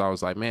because I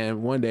was like,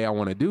 man, one day I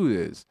want to do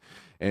this.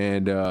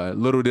 And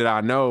little did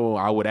I know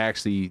I would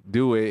actually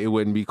do it. It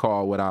wouldn't be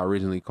called what I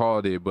originally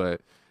called it, but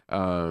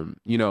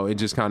you know, it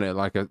just kind of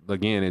like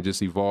again, it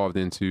just evolved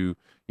into,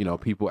 you know,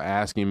 people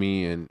asking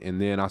me, and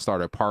then I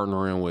started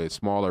partnering with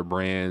smaller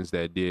brands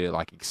that did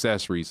like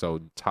accessories, so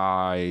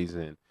ties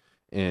and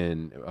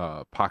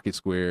pocket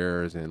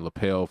squares and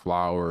lapel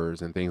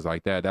flowers and things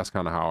like that. That's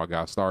kind of how I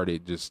got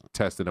started, just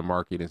testing the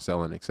market and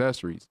selling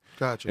accessories.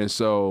 Gotcha. And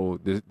so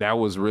that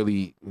went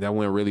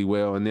really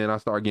well. And then I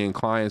started getting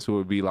clients who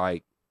would be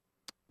like,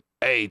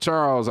 hey,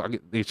 Charles,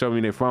 they show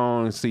me their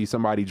phone, see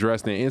somebody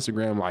dressed in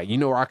Instagram, like, you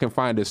know where I can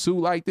find a suit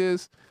like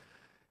this?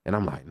 And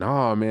I'm like,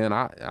 no, man,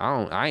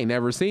 I ain't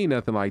never seen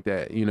nothing like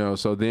that, you know.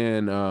 So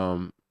then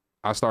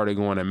I started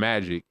going to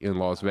Magic in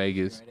Las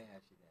Vegas.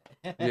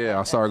 Yeah,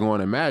 I started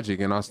going to Magic,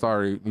 and I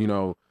started, you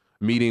know,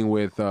 meeting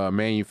with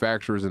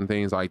manufacturers and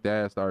things like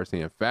that. Started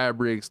seeing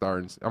fabrics.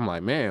 I'm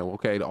like, man,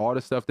 okay, all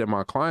the stuff that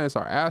my clients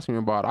are asking me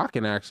about, I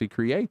can actually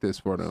create this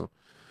for them.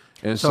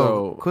 And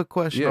so quick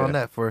question yeah. on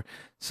that for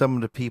some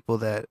of the people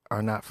that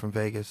are not from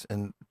Vegas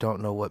and don't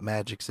know what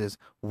Magix is.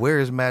 Where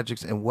is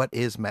Magix and what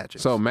is Magix?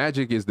 So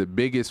Magic is the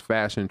biggest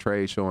fashion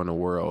trade show in the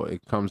world.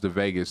 It comes to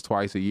Vegas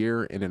twice a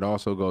year, and it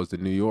also goes to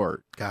New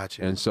York.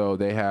 Gotcha. And so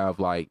they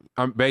have like,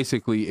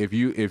 basically, if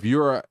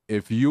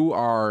you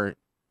are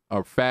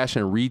a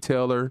fashion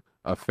retailer,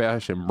 a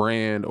fashion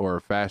brand, or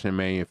a fashion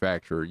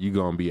manufacturer, you're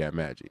gonna be at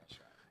Magic.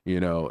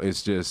 You know,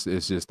 it's just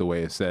the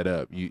way it's set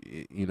up.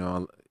 You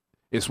know.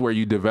 It's where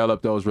you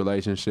develop those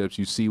relationships.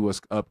 You see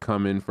what's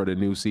upcoming for the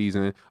new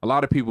season. A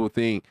lot of people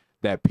think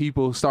that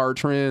people start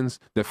trends.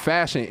 The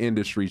fashion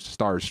industry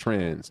starts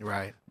trends.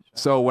 Right.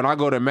 So when I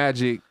go to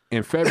Magic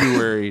in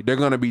February, they're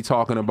going to be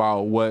talking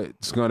about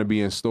what's going to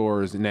be in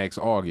stores next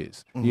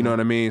August. You know what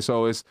I mean?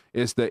 So it's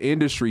the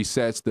industry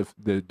sets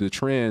the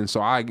trend.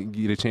 So I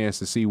get a chance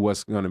to see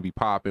what's going to be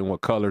popping,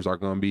 what colors are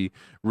going to be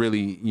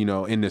really, you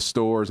know, in the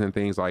stores and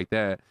things like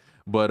that.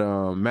 But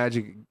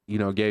Magic, you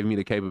know, gave me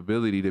the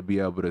capability to be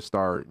able to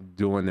start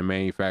doing the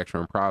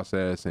manufacturing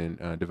process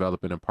and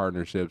developing a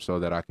partnership so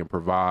that I can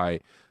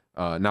provide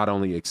not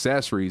only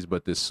accessories,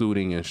 but the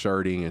suiting and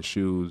shirting and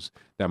shoes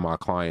that my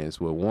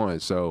clients would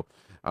want. So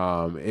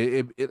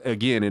it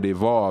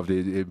evolved.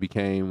 It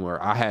became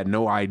where I had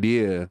no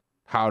idea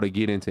how to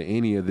get into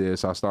any of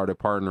this. I started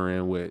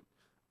partnering with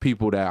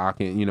people that I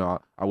can, you know,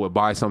 I would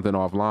buy something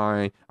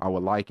offline, I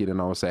would like it, and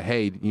I would say,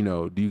 hey, you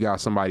know, do you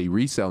got somebody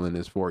reselling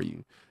this for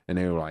you? And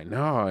they were like,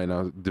 no. And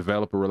I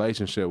develop a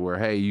relationship where,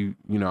 hey, you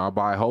know, I'll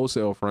buy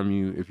wholesale from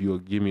you if you'll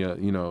give me a,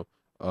 you know,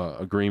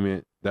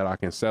 agreement that I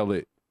can sell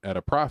it at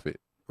a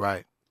profit.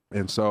 Right.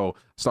 And so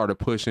started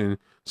pushing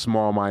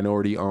small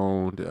minority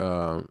owned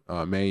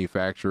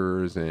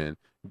manufacturers and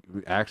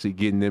actually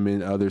getting them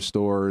in other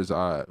stores.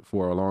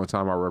 For a long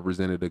time, I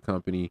represented a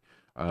company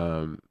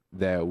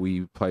that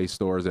we placed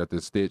stores at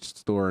the Stitch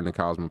store in the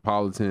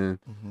Cosmopolitan.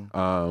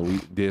 We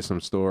did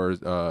some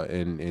stores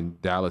in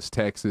Dallas,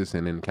 Texas,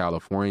 and in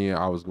California.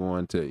 I was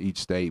going to each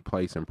state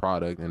placing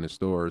product in the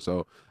store.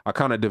 So I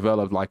kind of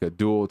developed like a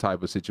dual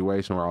type of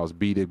situation where I was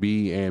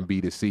B2B and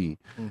B2C.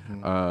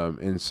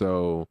 And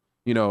so,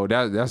 you know,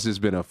 that's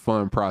just been a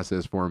fun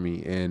process for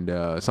me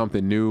and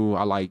something new.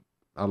 I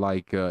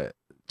like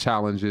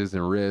challenges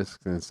and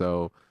risks. And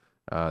so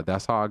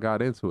that's how I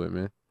got into it,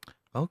 man.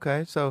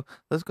 Okay, so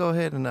let's go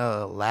ahead and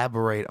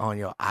elaborate on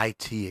your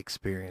IT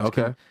experience.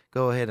 Okay.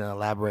 Go ahead and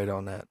elaborate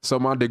on that. So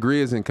my degree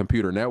is in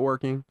computer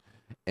networking,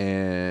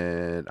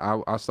 and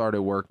I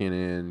started working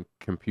in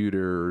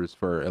computers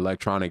for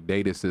electronic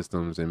data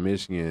systems in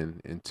Michigan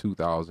in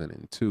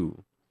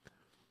 2002.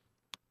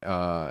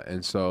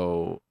 And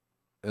so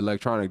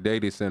electronic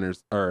data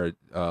centers, or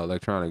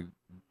electronic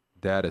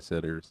data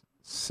centers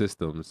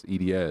systems,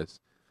 EDS.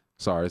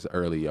 Sorry, it's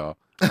early, y'all.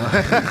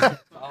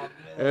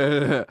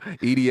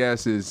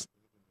 EDS is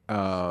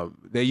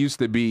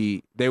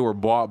they were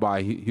bought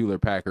by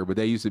Hewlett Packard, but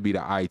they used to be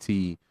the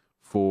IT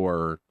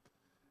for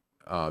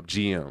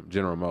GM,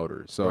 General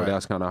Motors. So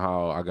that's kind of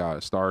how I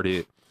got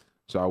started.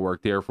 So I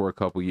worked there for a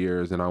couple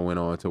years, and I went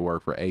on to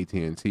work for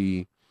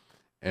AT&T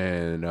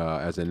and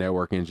as a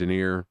network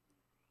engineer.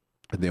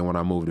 And then when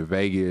I moved to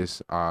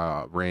Vegas,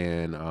 I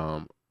ran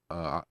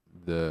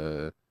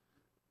the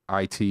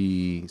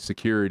IT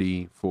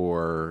security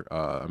for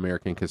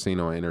American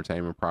Casino and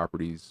Entertainment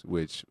Properties,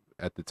 which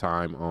at the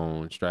time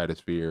owned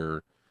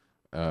Stratosphere,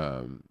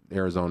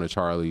 Arizona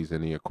Charlie's,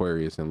 and the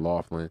Aquarius in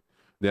Laughlin.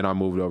 Then I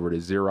moved over to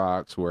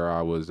Xerox, where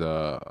I was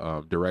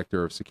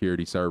director of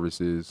security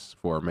services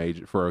for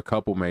a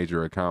couple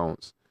major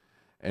accounts.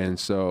 And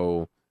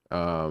so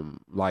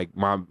like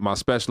my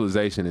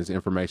specialization is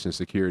information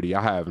security.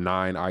 I have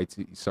 9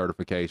 IT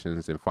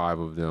certifications, and 5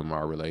 of them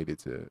are related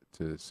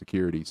to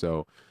security.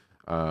 So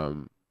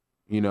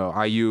you know,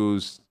 I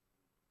use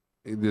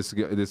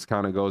this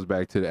kind of goes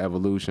back to the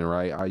evolution,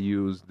 right?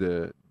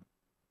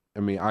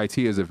 IT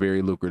is a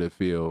very lucrative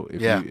field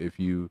if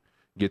you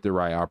get the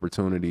right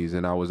opportunities,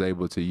 and I was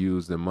able to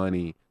use the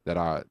money that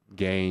I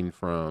gained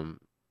from,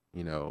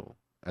 you know,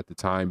 at the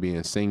time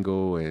being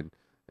single and,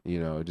 you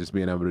know, just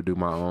being able to do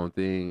my own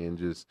thing and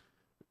just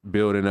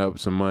building up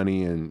some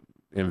money and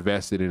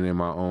invested it in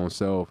my own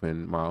self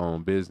and my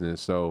own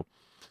business. So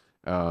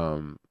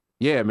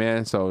yeah,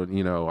 man. So,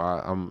 you know,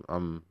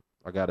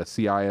 I got a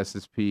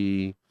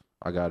CISSP.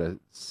 I got a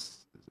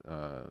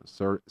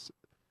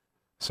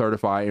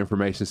certified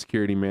information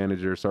security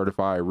manager,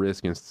 certified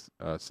risk and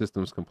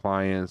systems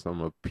compliance.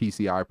 I'm a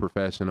PCI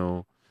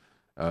professional.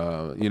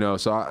 You know,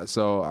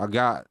 so I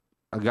got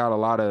a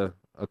lot of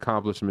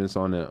accomplishments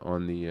on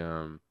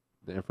the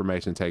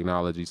information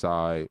technology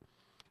side,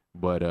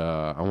 but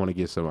I want to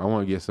get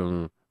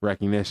some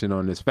recognition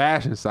on this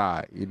fashion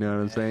side. You know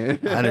what I'm saying?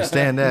 I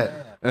understand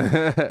that.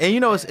 And you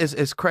know,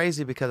 it's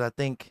crazy because I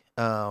think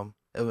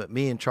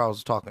me and Charles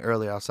was talking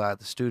earlier outside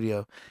the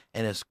studio,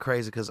 and it's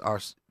crazy because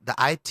the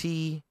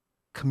IT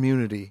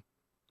community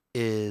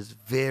is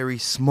very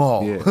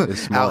small, Yeah,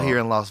 it's small. out here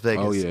in Las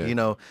Vegas. Oh, yeah. You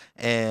know,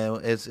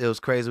 and it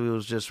was crazy. We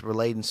was just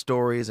relating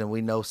stories, and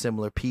we know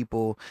similar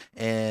people,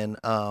 and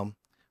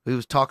we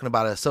was talking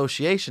about an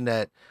association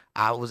that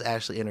I was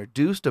actually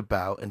introduced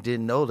about and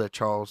didn't know that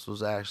Charles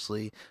was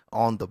actually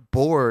on the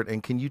board.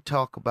 And can you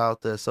talk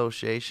about the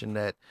association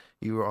that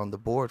you were on the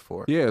board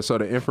for? Yeah, so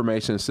the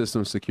Information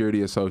Systems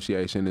Security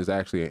Association is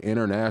actually an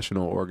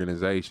international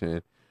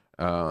organization.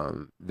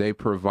 They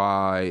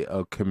provide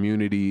a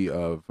community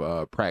of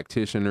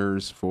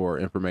practitioners for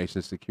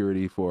information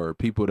security, for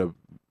people to,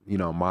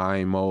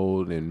 mind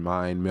mold and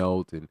mind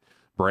melt and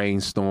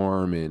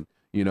brainstorm and,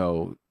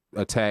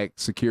 attack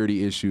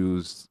security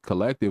issues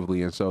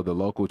collectively. And so the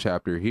local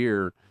chapter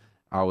here,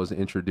 I was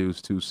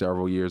introduced to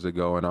several years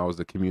ago, and I was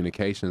the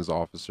communications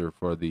officer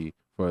I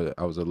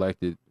was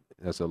elected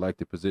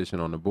position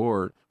on the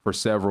board for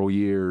several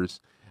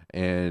years.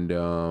 And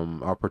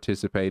I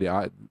participated.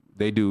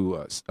 They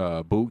do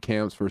boot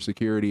camps for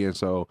security, and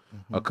so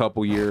a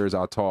couple years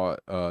I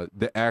taught.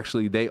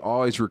 They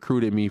always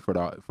recruited me for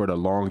the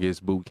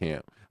longest boot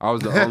camp. I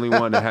was the only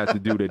one that had to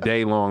do the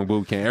day-long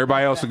boot camp.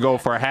 Everybody else would go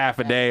for a half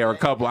a day or a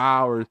couple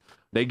hours.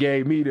 They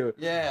gave me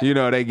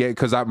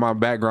because my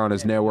background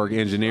is network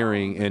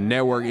engineering, and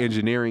network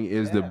engineering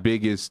is the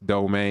biggest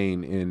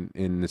domain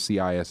in the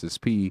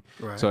CISSP.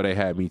 Right. So they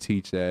had me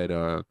teach that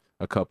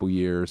a couple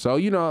years. So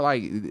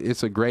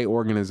it's a great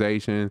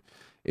organization.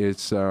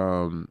 It's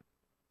let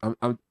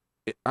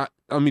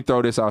me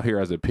throw this out here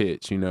as a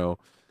pitch.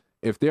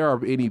 If there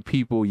are any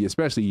people,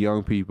 especially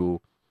young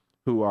people,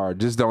 who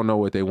just don't know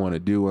what they want to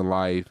do in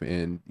life,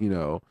 and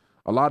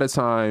a lot of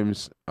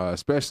times,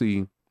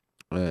 especially,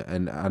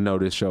 and I know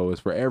this show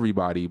is for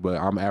everybody, but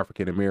I'm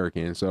African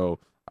American, so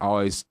I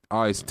always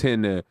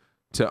tend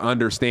to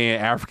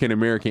understand African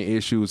American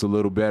issues a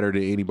little better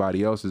than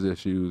anybody else's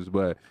issues.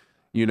 But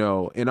in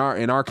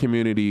our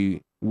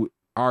community,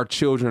 our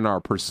children are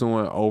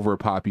pursuing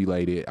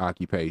overpopulated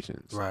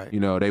occupations. Right.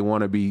 They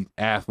want to be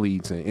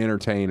athletes and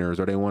entertainers,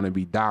 or they want to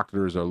be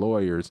doctors or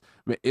lawyers.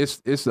 I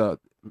mean,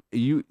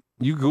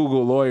 you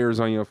Google lawyers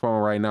on your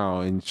phone right now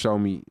and show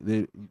me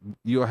that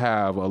you'll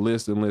have a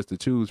list to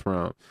choose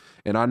from.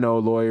 And I know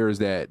lawyers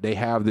that they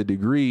have the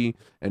degree,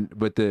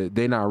 but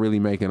they're not really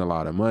making a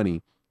lot of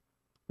money.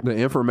 The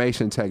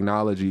information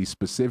technology,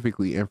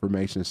 specifically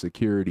information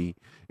security,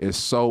 is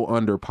so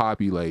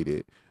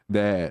underpopulated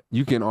that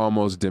you can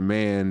almost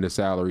demand the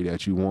salary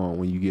that you want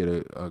when you get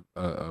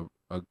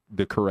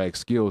the correct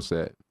skill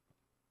set.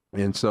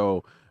 And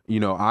so,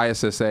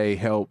 ISSA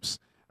helps.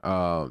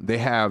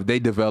 They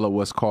develop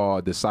what's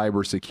called the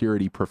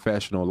cybersecurity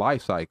professional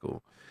life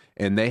cycle.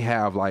 And they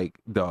have like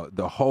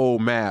the whole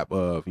map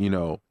of,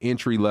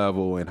 entry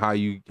level, and how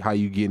you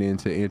get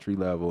into entry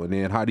level, and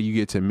then how do you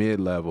get to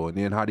mid level, and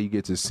then how do you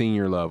get to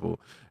senior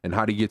level, and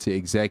how do you get to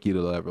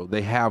executive level.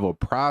 They have a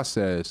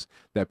process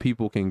that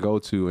people can go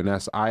to, and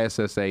that's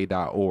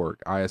ISSA.org.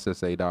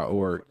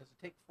 ISSA.org. Does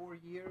it take 4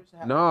 years?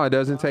 No, it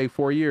doesn't take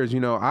 4 years.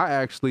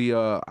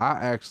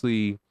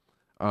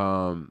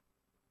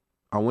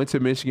 I went to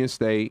Michigan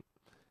State,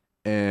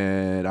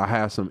 and I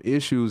had some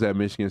issues at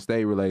Michigan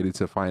State related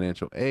to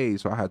financial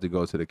aid, so I had to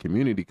go to the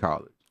community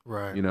college.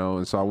 Right.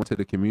 And so I went to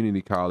the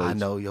community college. I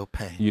know your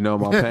pain. You know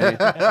my pain.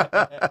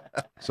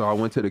 So I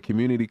went to the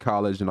community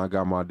college, and I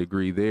got my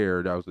degree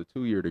there. That was a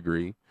 2-year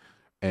degree,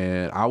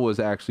 and I was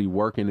actually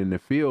working in the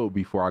field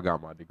before I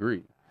got my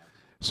degree.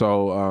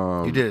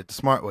 So you did it the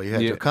smart way. You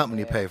had your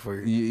company pay for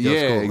your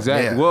yeah, school.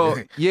 exactly. Yeah. Well,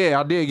 yeah,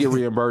 I did get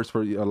reimbursed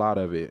for a lot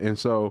of it, and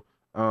so.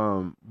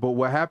 But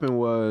what happened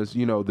was,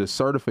 the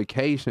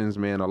certifications,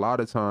 man, a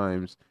lot of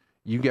times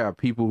you got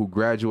people who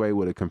graduate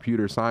with a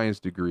computer science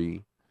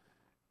degree.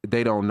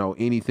 They don't know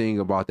anything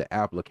about the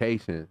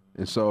application.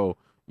 And so,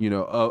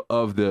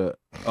 of the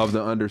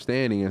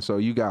understanding. And so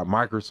you got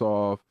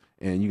Microsoft,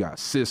 and you got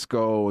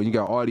Cisco, and you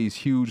got all these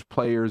huge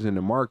players in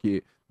the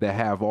market that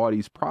have all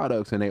these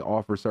products, and they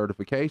offer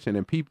certification,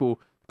 and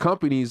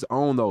companies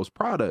own those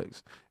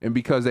products. And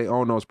because they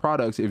own those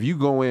products, if you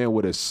go in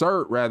with a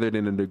cert rather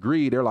than a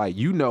degree, they're like,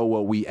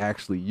 what we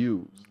actually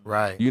use.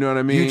 Right. You know what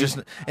I mean?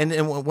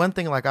 And one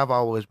thing, like, I've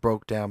always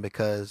broke down,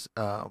 because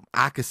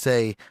I could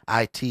say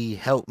IT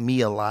helped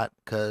me a lot,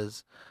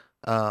 because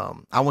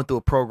I went through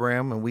a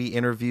program, and we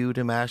interviewed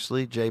him,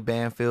 actually, Jay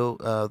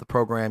Banfield, the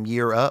program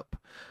Year Up.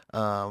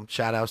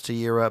 Shout outs to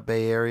Year Up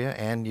Bay Area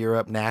and Year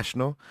Up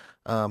National.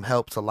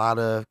 Helps a lot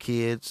of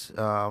kids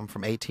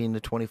from 18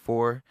 to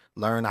 24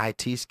 learn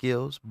IT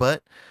skills.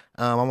 But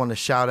I want to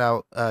shout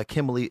out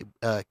Kimberly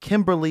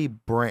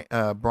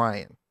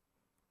Bryan.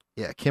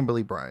 Yeah,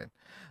 Kimberly Bryan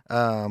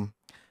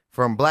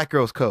from Black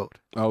Girls Code.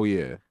 Oh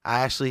yeah,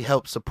 I actually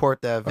helped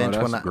support that event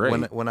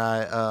when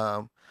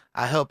I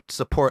I helped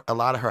support a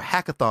lot of her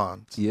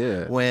hackathons.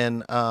 Yeah.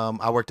 When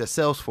I worked at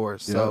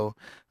Salesforce. So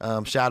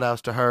shout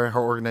outs to her.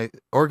 Her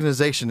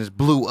organization has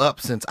blew up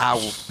since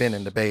I've been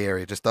in the Bay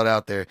Area. Just throw that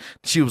out there.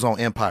 She was on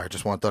Empire.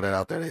 Just want to throw that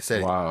out there. They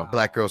said Wow.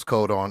 Black Girls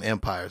Code on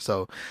Empire.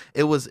 So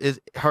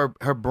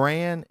her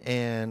brand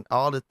and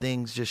all the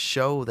things just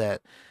show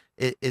that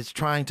it's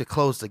trying to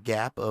close the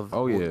gap of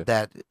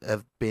that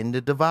have been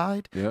the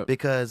divide. Yep.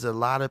 Because a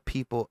lot of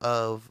people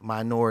of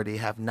minority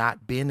have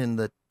not been in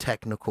the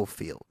technical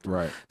field.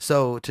 Right.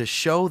 So to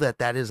show that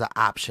that is an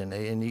option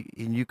and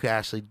you can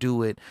actually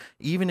do it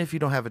even if you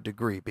don't have a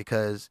degree,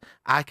 because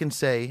I can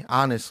say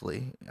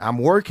honestly, I'm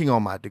working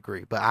on my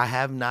degree, but I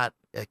have not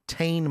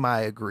attained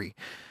my degree.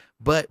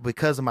 But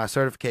because of my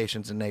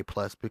certifications in A+,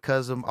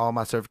 because of all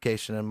my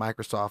certification in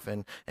Microsoft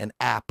and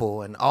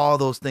Apple and all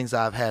those things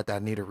I've had that I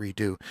need to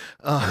redo,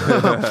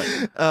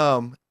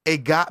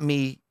 it got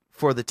me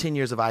for the 10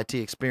 years of IT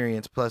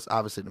experience, plus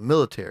obviously the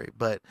military.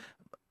 But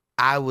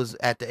I was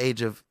at the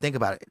age of, think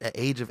about it, at the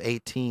age of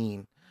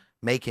 18,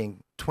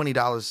 making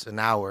 $20 an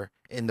hour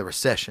in the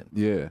recession.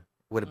 Yeah.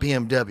 With a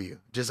BMW,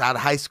 just out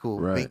of high school.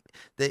 Right.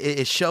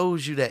 It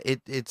shows you that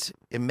it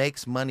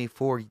makes money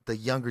for the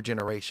younger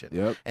generation.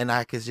 Yep. And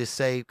I could just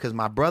say, because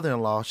my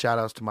brother-in-law, shout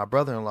outs to my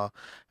brother-in-law,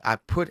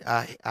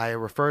 I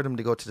referred him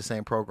to go to the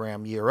same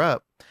program Year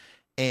Up,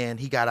 and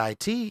he got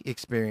IT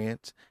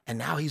experience, and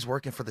now he's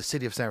working for the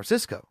city of San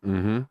Francisco.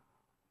 Mm-hmm.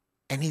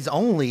 And he's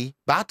only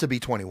about to be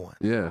 21.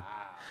 Yeah.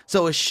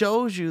 So it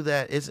shows you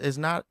that it's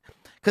not,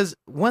 because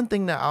one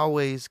thing that I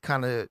always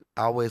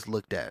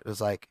looked at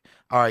was like,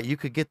 all right, you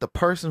could get the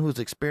person who's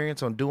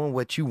experienced on doing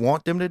what you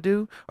want them to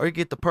do, or you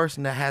get the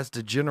person that has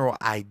the general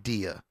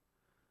idea.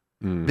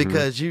 Mhm.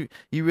 Because you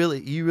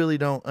really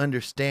don't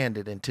understand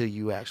it until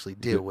you actually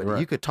deal with it. Right.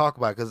 You could talk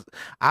about it, because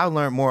I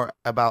learned more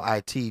about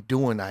IT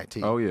doing IT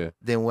Oh yeah.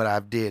 than what I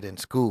did in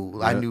school.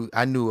 Yeah.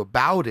 I knew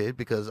about it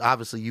because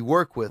obviously you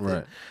work with Right.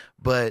 it,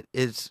 but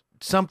it's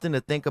something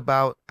to think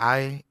about.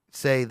 I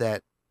say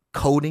that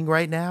coding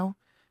right now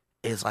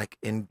is like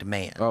in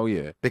demand. Oh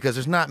yeah. Because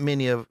there's not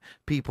many of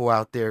people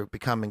out there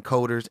becoming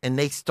coders, and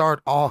they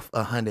start off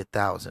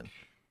 100,000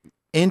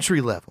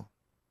 entry level.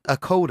 A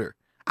coder,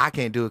 I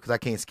can't do it because I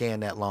can't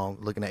scan that long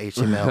looking at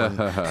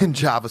HTML and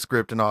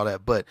JavaScript and all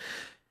that. But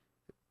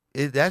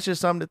that's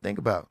just something to think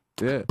about.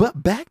 Yeah.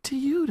 But back to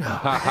you, though.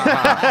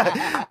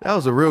 That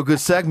was a real good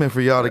segment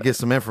for y'all to get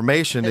some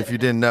information if you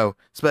didn't know,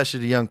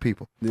 especially the young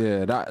people.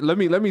 Yeah. Let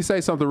me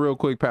say something real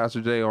quick, Pastor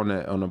Jay, on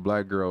the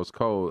Black Girls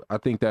Code. I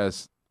think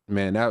that's,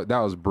 man, that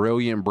was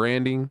brilliant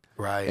branding.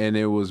 Right. And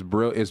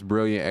it's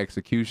brilliant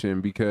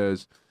execution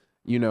because,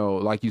 you know,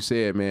 like you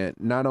said, man,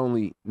 not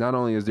only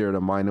is there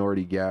the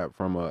minority gap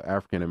from a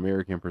African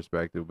American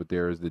perspective, but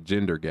there is the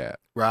gender gap.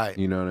 Right.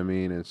 You know what I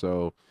mean? And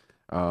so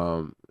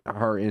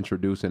her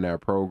introducing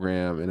that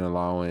program and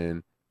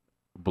allowing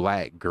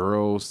Black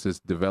girls to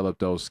develop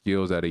those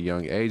skills at a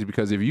young age,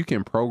 because if you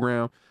can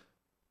program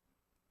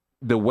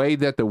the way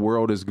that the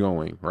world is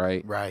going,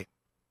 right? Right.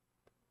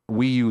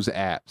 We use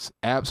apps.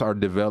 Apps are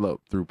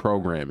developed through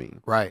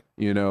programming. Right.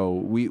 You know,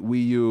 we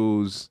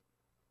use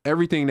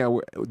everything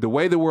the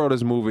way the world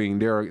is moving.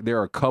 There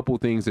are a couple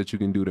things that you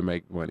can do to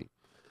make money.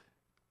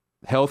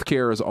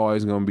 Healthcare is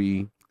always going to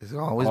be. It's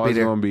always be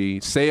there. Going to be.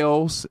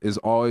 Sales is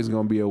always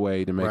going to be a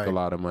way to make Right. a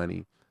lot of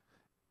money.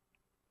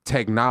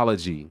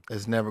 Technology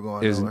It's never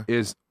going nowhere.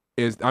 is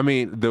I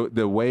mean,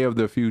 the way of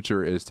the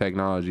future is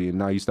technology, and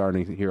now you're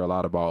starting to hear a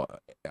lot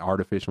about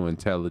artificial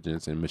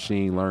intelligence and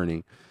machine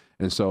learning,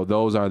 and so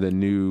those are the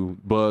new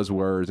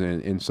buzzwords,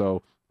 and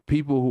so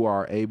people who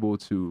are able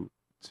to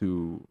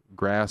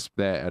grasp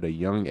that at a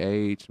young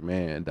age,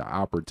 man, the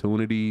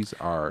opportunities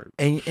are.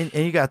 And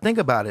you got to think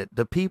about it.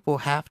 The people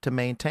have to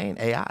maintain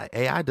AI.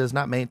 AI does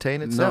not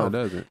maintain itself. No,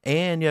 it doesn't.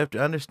 And you have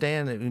to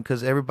understand it,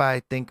 because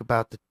everybody think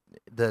about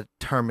the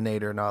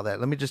Terminator and all that.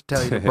 Let me just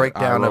tell you the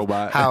breakdown of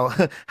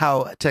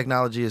how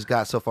technology has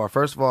got so far.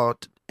 First of all,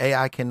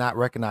 AI cannot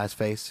recognize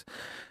face.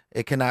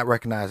 It cannot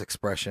recognize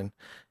expression,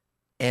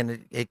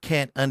 and it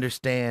can't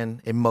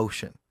understand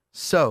emotion.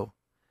 So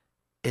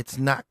it's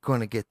not going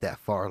to get that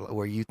far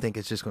where you think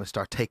it's just going to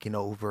start taking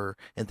over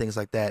and things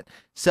like that.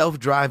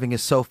 Self-driving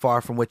is so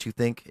far from what you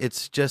think.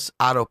 It's just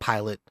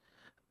autopilot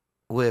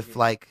with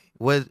like,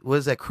 what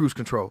is that, cruise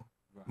control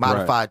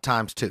modified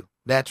times 2.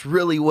 That's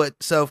really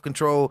what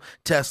self-control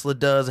Tesla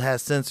does. It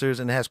has sensors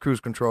and it has cruise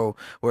control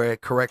where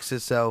it corrects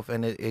itself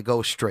and it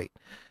goes straight.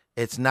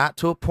 It's not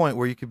to a point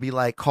where you could be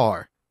like,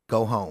 car,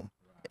 go home.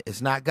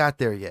 It's not got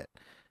there yet.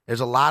 There's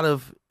a lot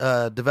of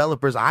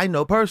developers I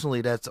know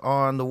personally that's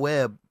on the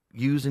web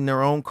using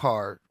their own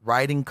car,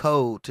 writing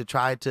code to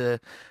try to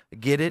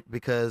get it,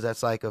 because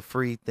that's like a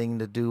free thing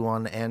to do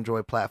on the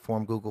Android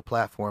platform, Google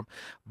platform,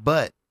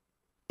 but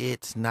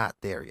it's not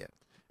there yet.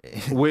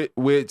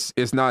 Which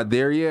it's not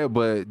there yet,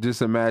 but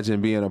just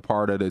imagine being a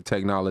part of the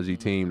technology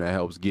team that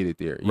helps get it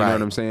there. You know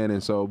what I'm saying?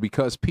 And so,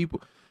 because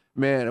people,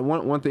 man,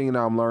 one thing that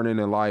I'm learning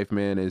in life,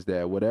 man, is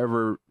that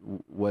whatever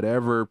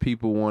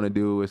people want to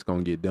do, it's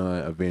gonna get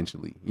done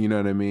eventually. You know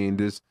what I mean?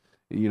 This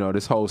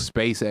whole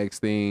SpaceX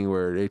thing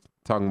where they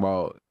talking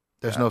about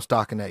There's no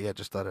stock in that yet.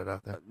 Just thought it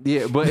out there.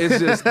 Yeah, but it's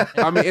just,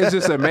 I mean, it's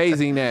just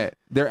amazing that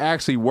they're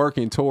actually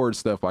working towards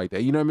stuff like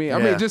that. You know what I mean? I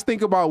Yeah. mean, just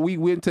think about we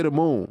went to the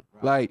moon.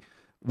 Like,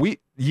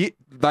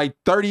 like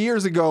 30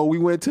 years ago, we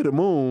went to the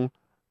moon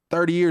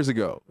 30 years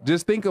ago.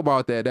 Just think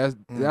about that.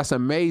 That's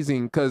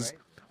amazing because,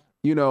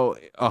 you know,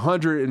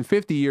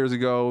 150 years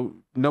ago,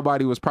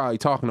 nobody was probably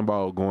talking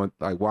about going,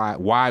 like,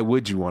 why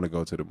would you want to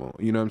go to the moon?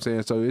 You know what I'm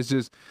saying? So it's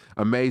just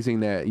amazing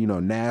that, you know,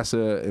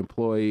 NASA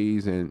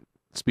employees, and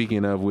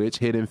speaking of which,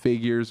 Hidden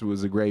Figures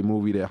was a great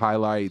movie to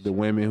highlight the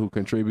women who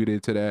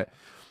contributed to that.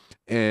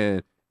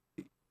 And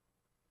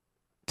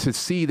to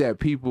see that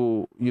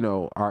people, you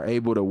know, are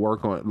able to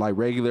work on, like,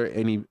 regular,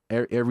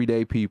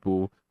 everyday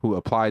people who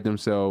applied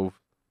themselves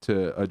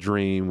to a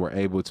dream were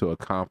able to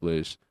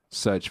accomplish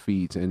such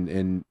feats,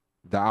 and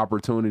the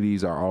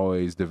opportunities are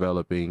always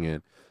developing.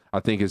 And I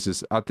think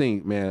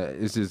man,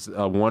 it's just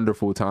a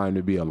wonderful time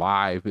to be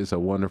alive. It's a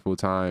wonderful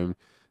time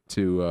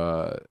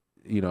to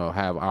you know,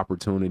 have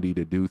opportunity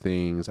to do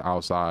things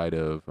outside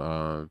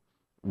of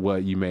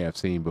what you may have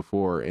seen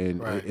before,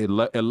 and it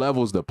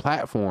levels the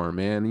platform,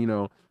 man. You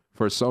know,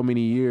 for so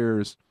many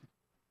years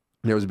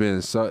there's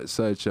been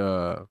such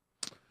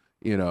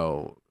you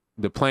know,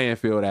 the playing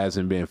field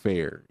hasn't been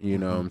fair, you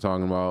know what I'm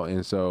talking about?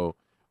 And so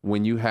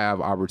when you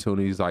have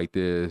opportunities like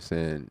this,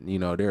 and, you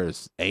know,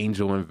 there's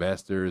angel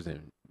investors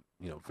and,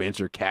 you know,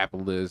 venture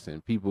capitalists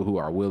and people who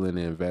are willing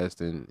to invest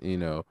in, you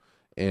know,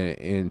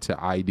 into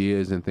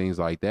ideas and things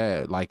like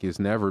that, like it's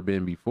never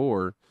been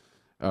before.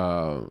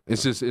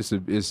 It's just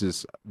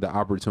the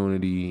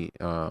opportunity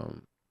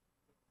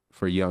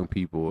for young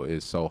people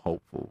is so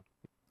hopeful.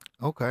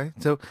 Okay.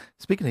 So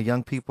speaking of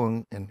young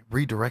people and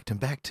redirecting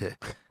back to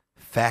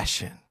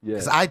fashion, Yeah.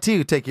 because IT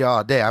would take you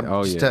all day. I'm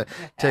Oh, just yeah.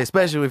 tell you,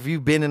 especially if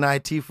you've been in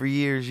IT for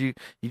years, you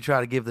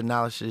try to give the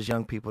knowledge to these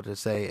young people to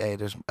say, hey,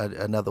 there's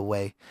another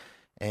way,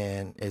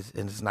 and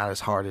it's not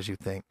as hard as you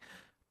think.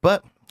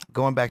 But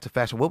going back to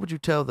fashion, what would you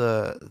tell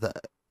the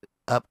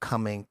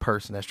upcoming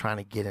person that's trying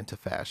to get into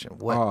fashion?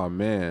 What? Oh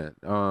man,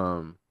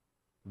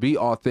 be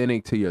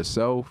authentic to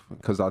yourself,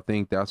 because I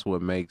think that's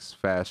what makes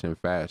fashion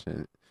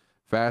fashion.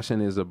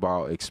 Fashion is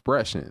about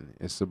expression.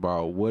 It's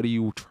about what are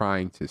you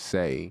trying to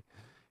say.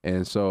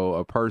 And so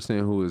a person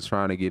who is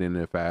trying to get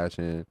into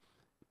fashion,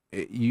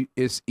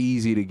 it's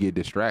easy to get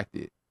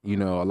distracted. You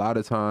know, a lot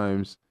of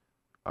times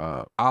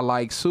I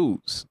like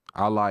suits.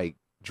 I like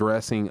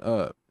dressing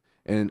up.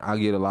 And I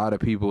get a lot of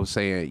people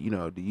saying, you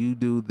know, do you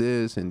do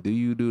this and do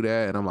you do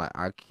that? And I'm like,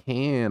 I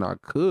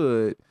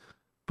could,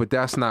 but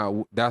that's not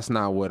what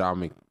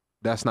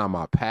that's not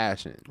my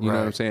passion. You know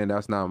what I'm saying?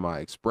 That's not my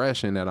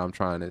expression that I'm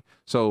trying to.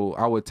 So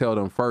I would tell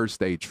them first,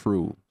 stay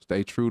true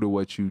to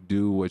what you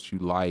do, what you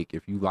like.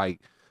 If you like,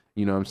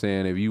 you know what I'm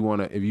saying? If you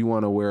want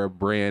to wear a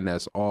brand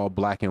that's all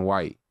black and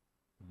white,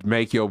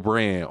 make your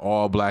brand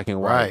all black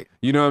and white. Right.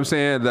 You know what I'm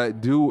saying?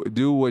 That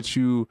do what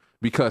you,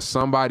 because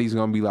somebody's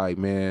going to be like,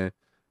 man,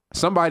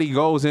 somebody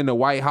goes in the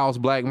White House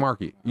black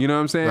market. You know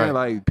what I'm saying? Right.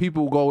 Like,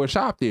 people go and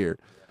shop there.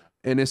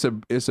 And it's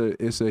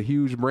a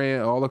huge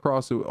brand all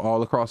across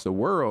the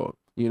world,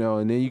 you know.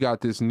 And then you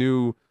got this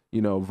new,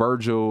 you know,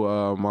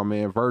 Virgil, my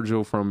man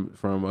Virgil from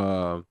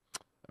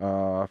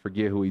I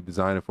forget who he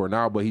designed it for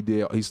now, but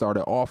he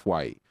started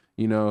Off-White.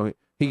 You know,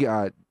 he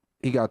got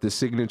the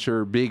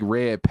signature big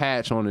red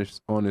patch on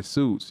his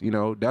suits. You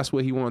know, that's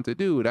what he wanted to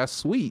do. That's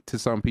sweet to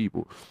some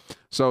people.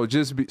 So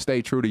just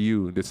stay true to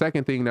you. The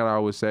second thing that I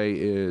would say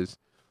is,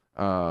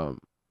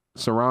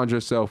 surround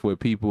yourself with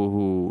people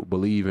who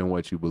believe in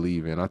what you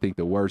believe in. I think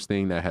the worst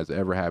thing that has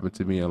ever happened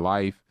to me in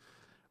life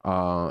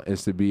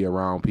is to be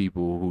around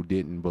people who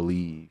didn't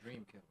believe.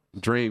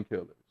 Dream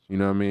killers. You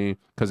know what I mean?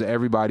 Because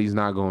everybody's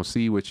not going to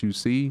see what you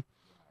see,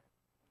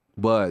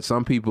 but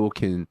some people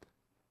can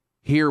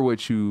hear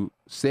what you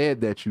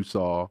said that you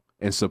saw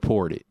and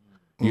support it.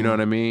 You know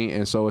what I mean?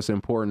 And so it's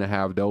important to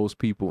have those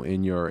people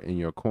in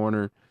your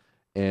corner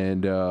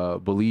and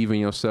believe in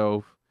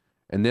yourself.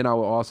 And then I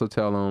will also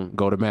tell them,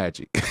 go to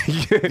Magic.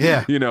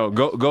 Yeah. You know,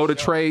 go to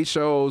trade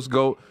shows,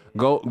 go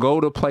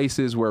to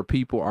places where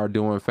people are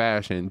doing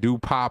fashion, do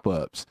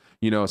pop-ups.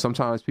 You know,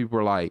 sometimes people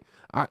are like,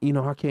 I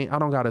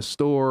don't got a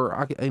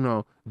store.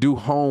 Do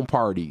home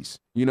parties.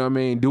 You know what I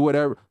mean? Do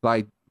whatever,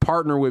 like,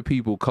 partner with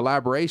people.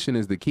 Collaboration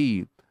is the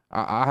key.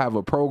 I have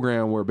a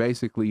program where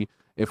basically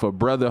if a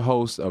brother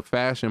hosts a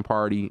fashion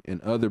party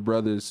and other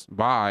brothers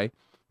buy,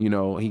 you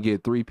know, he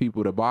get 3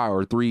 people to buy,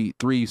 or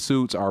three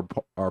suits are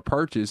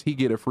purchased, he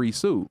get a free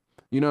suit.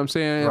 You know what I'm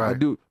saying?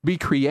 Right. Be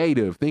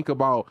creative. Think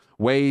about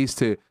ways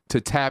to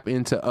tap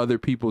into other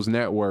people's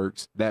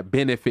networks that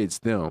benefits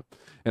them.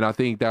 And I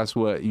think that's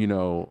what, you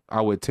know,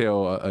 I would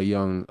tell a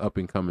young up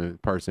and coming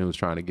person who's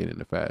trying to get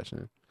into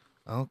fashion.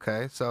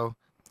 Okay. So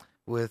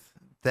with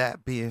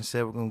that being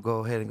said, we're going to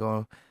go ahead and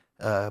go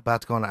about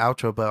to go on the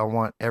outro, but I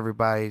want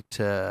everybody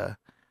to,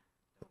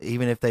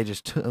 even if they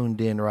just tuned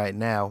in right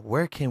now,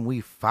 where can we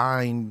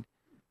find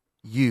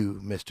you,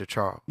 Mr.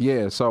 Charles?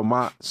 Yeah, so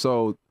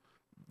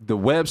the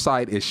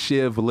website is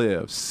Shiv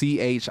Live,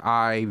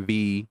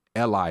 ChivLiv.com.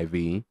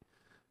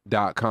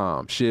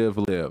 Shiv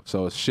Live.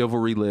 So it's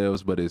Chivalry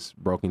Lives, but it's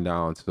broken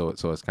down so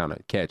it's kind of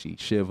catchy.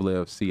 Shiv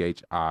Live,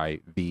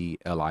 CHIVLIV.com.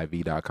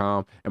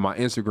 And my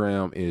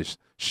Instagram is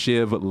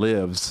Shiv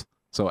Lives.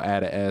 So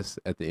add a S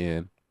at the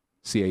end.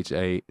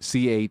 CHIVLIVS.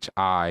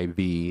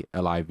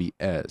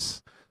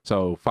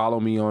 So follow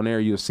me on there.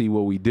 You'll see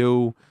what we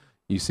do.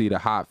 You see the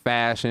hot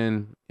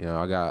fashion. You know,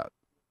 I got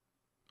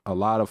a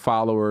lot of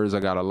followers. I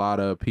got a lot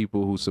of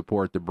people who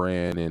support the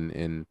brand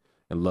and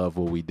love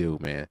what we do,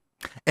 man.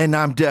 And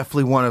I'm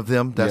definitely one of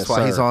them. That's Yes,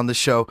 why he's sir. on the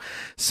show.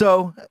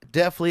 So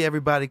definitely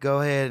everybody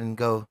go ahead and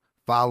go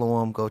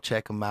follow him. Go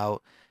check him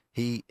out.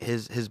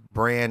 His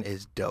brand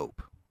is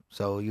dope.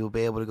 So you'll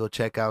be able to go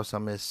check out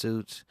some of his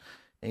suits.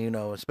 And, you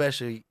know,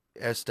 especially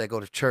as they go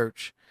to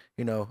church,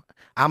 you know,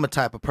 I'm a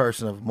type of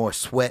person of more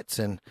sweats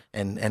and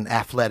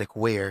athletic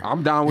wear.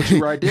 I'm down with you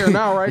right there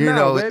now, You now,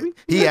 know, baby.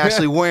 he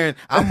actually wearing,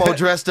 I'm more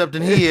dressed up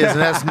than he is, and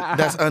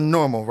that's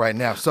unnormal right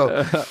now.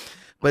 So,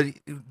 but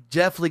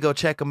definitely go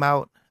check him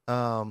out.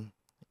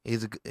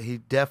 He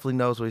definitely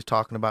knows what he's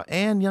talking about.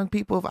 And young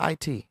people of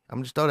IT.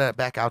 I'm just throw that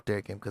back out there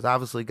again because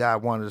obviously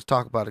God wanted us to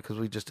talk about it because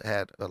we just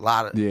had a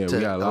lot We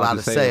got a lot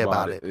to say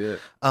about it.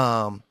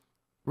 Yeah.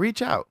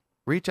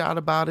 Reach out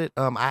about it.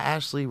 I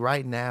actually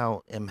right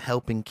now am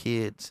helping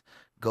kids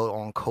go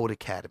on Code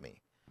Academy.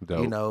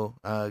 Dope. You know,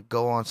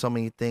 go on so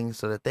many things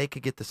so that they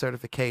could get the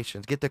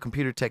certifications, get their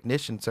computer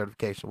technician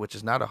certification, which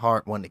is not a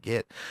hard one to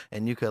get.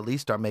 And you could at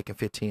least start making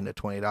 $15 to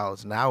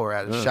 $20 an hour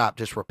at a shop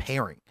just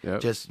repairing,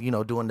 just, you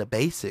know, doing the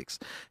basics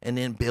and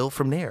then build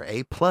from there.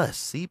 A+,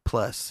 C+,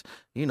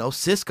 you know,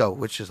 Cisco,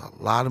 which is a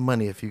lot of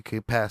money if you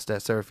could pass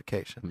that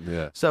certification.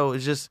 Yeah. So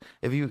it's just,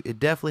 if you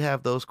definitely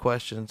have those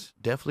questions,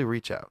 definitely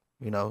reach out.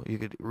 You know, you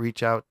could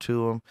reach out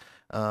to him.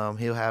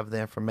 He'll have the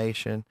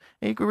information.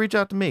 And you can reach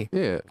out to me.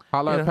 Yeah.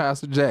 Holla at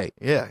Pastor J.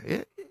 Yeah.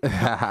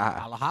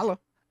 Holla, holla.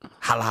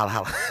 Holla, holla,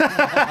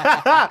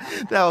 holla.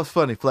 That was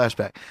funny.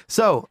 Flashback.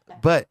 So,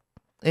 but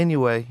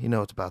anyway, you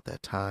know, it's about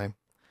that time.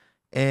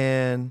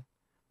 And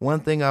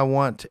one thing I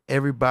want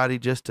everybody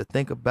just to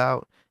think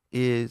about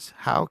is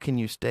how can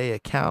you stay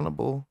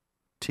accountable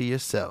to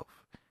yourself?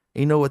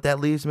 You know what that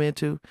leads me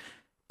into?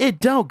 It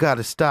don't got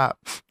to stop.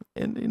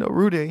 And, you know,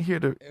 Rudy ain't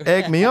here to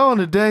egg me on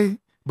today,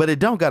 but it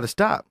don't got to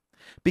stop.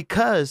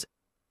 Because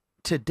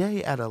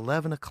today at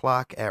 11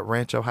 o'clock at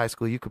Rancho High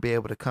School, you could be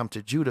able to come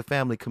to Judah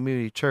Family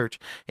Community Church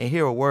and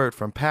hear a word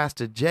from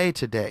Pastor Jay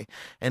today.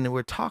 And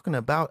we're talking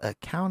about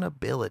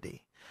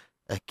accountability,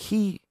 a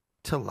key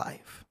to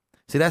life.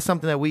 See, that's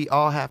something that we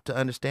all have to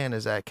understand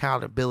is that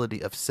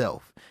accountability of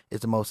self is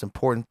the most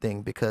important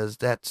thing because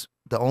that's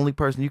the only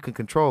person you can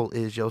control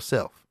is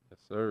yourself. Yes,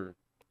 sir.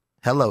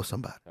 Hello,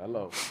 somebody.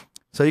 Hello.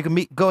 So you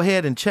can go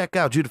ahead and check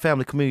out Judah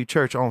Family Community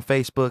Church on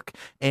Facebook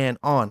and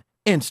on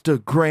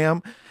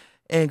Instagram.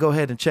 And go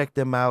ahead and check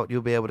them out.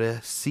 You'll be able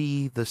to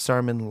see the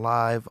sermon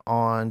live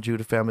on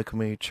Judah Family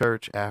Community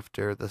Church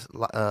after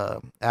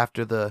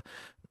the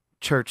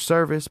church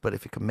service. But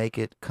if you can make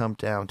it, come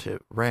down to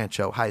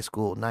Rancho High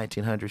School,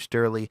 1900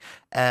 Sterling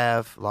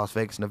Ave, Las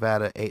Vegas,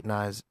 Nevada,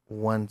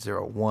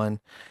 89101,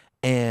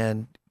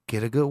 and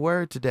get a good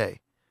word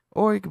today.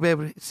 Or you can be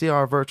able to see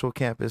our virtual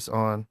campus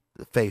on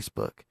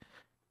Facebook.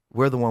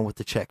 We're the one with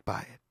the check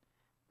by it.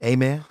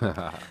 Amen.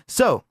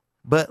 So,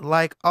 but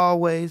like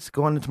always,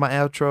 going into my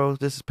outro,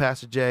 this is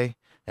Pastor Jay,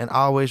 and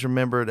always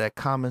remember that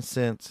common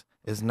sense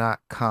is not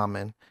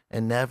common,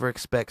 and never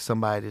expect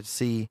somebody to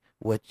see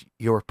what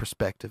your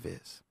perspective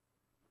is.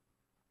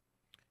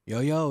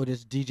 Yo, this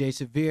is DJ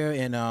Severe,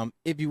 and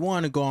if you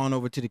want to go on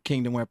over to the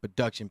Kingdom Wear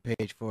production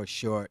page for a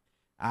short,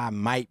 I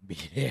might be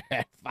there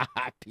at 5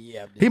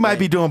 p.m. He might today.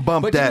 be doing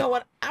bump But that. you know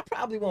what? I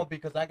probably won't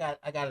because I got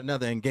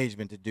another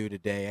engagement to do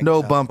today.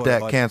 No bump for the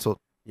that audition. canceled.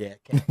 Yeah,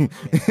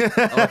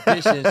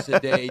 auditions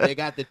today. They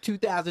got the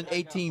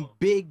 2018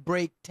 Big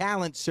Break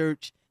Talent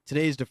Search.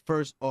 Today is the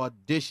first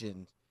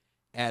audition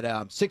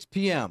at 6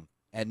 p.m.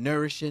 at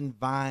Nourishing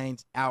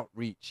Vines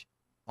Outreach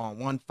on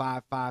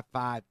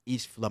 1555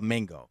 East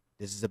Flamingo.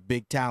 This is a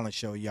big talent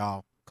show,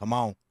 y'all. Come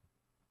on.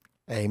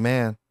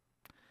 Amen.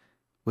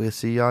 We'll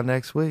see y'all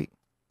next week.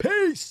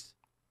 Peace.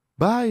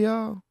 Bye,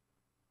 y'all.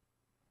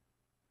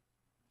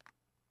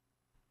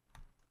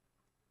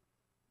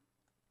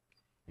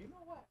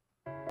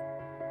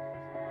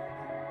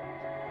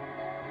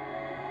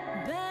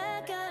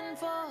 Back and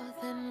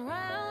forth and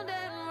round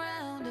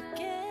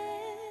again.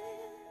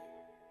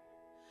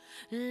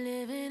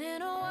 Living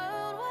in a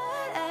world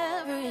where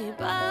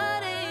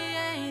everybody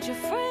ain't your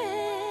friend.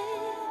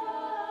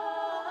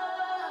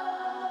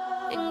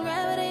 And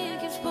gravity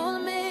keeps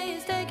pulling me,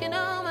 it's taking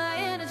all my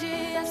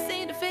energy. I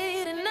seem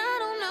defeated and I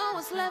don't know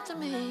what's left of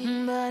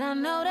me. But I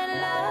know that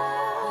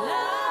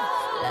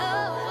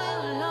love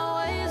will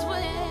always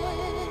win.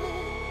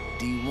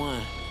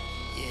 D1,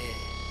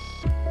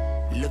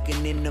 yeah.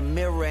 Looking in the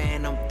mirror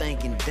and I'm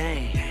thinking,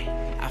 dang,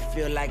 I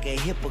feel like a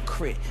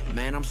hypocrite,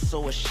 man, I'm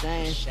so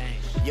ashamed.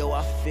 Yo,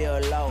 I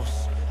feel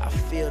lost, I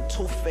feel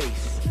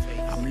two-faced.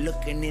 I'm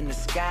looking in the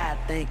sky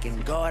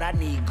thinking, God, I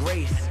need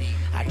grace.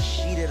 I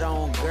cheated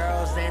on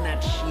girls and I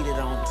cheated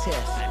on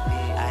tests.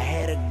 I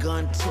had a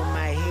gun to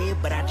my head,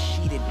 but I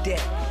cheated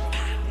death.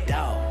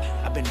 Dog,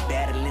 I've been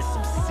battling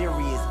some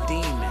serious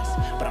demons,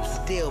 but I'm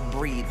still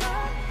breathing,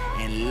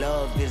 and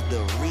love is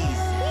the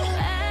reason.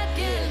 Back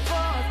and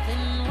forth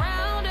and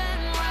round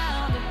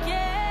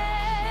again.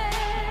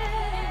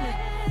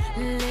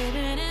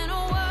 Living in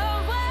a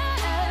world where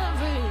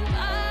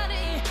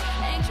everybody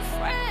ain't your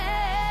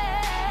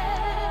friend.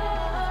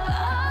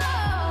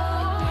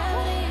 Oh,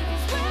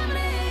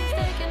 remedies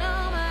taking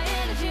all my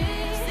energy.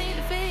 See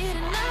defeat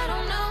and I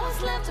don't know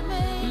what's left of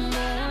me, but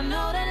I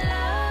know that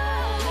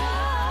love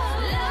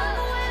will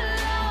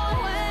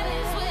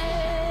always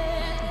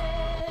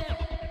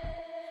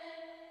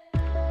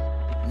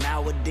win.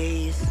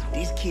 Nowadays,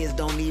 these kids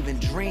don't even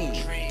dream.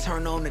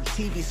 Turn on the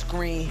TV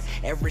screen,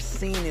 every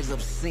scene is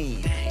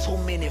obscene. Too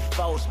many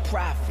false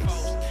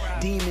prophets,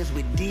 demons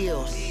with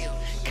deals,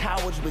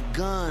 cowards with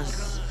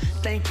guns,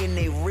 thinking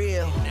they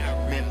real.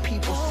 Man,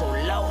 people so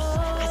lost,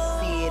 I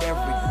see it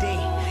every day,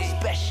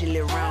 especially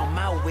around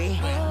my way,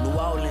 New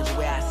Orleans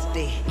where I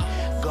stay.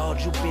 God,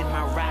 you been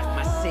my rock,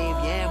 my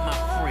savior, and my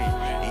friend,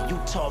 and you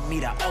taught me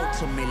the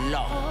ultimate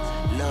law.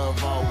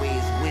 Love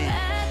always wins.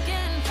 Back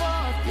and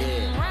forth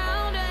and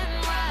round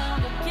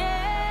again.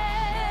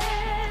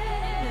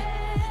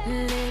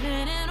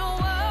 Living in a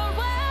world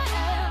where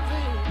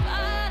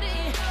everybody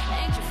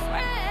ain't your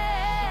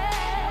friend,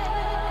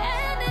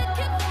 and it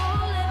kept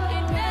pulling me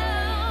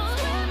down.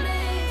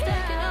 Remedies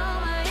taking all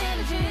my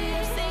energy.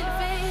 See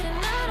defeat and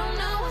I don't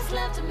know what's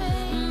left of me,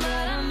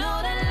 but I know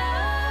that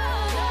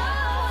love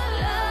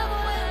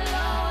will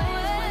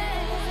always win.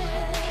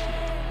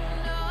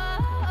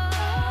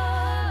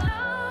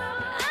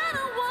 I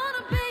don't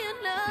wanna be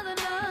another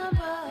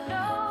number.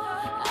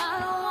 I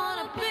don't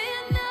wanna be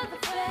another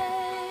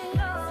face.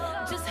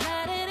 Just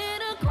had it in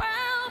a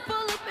crowd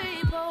full of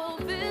people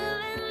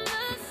feeling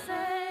the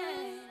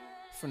same.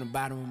 From the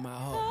bottom of my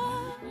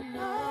heart.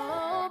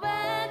 No,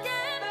 back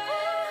and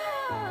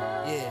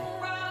forth. Yeah.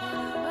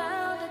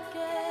 Round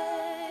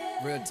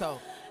again. Real talk.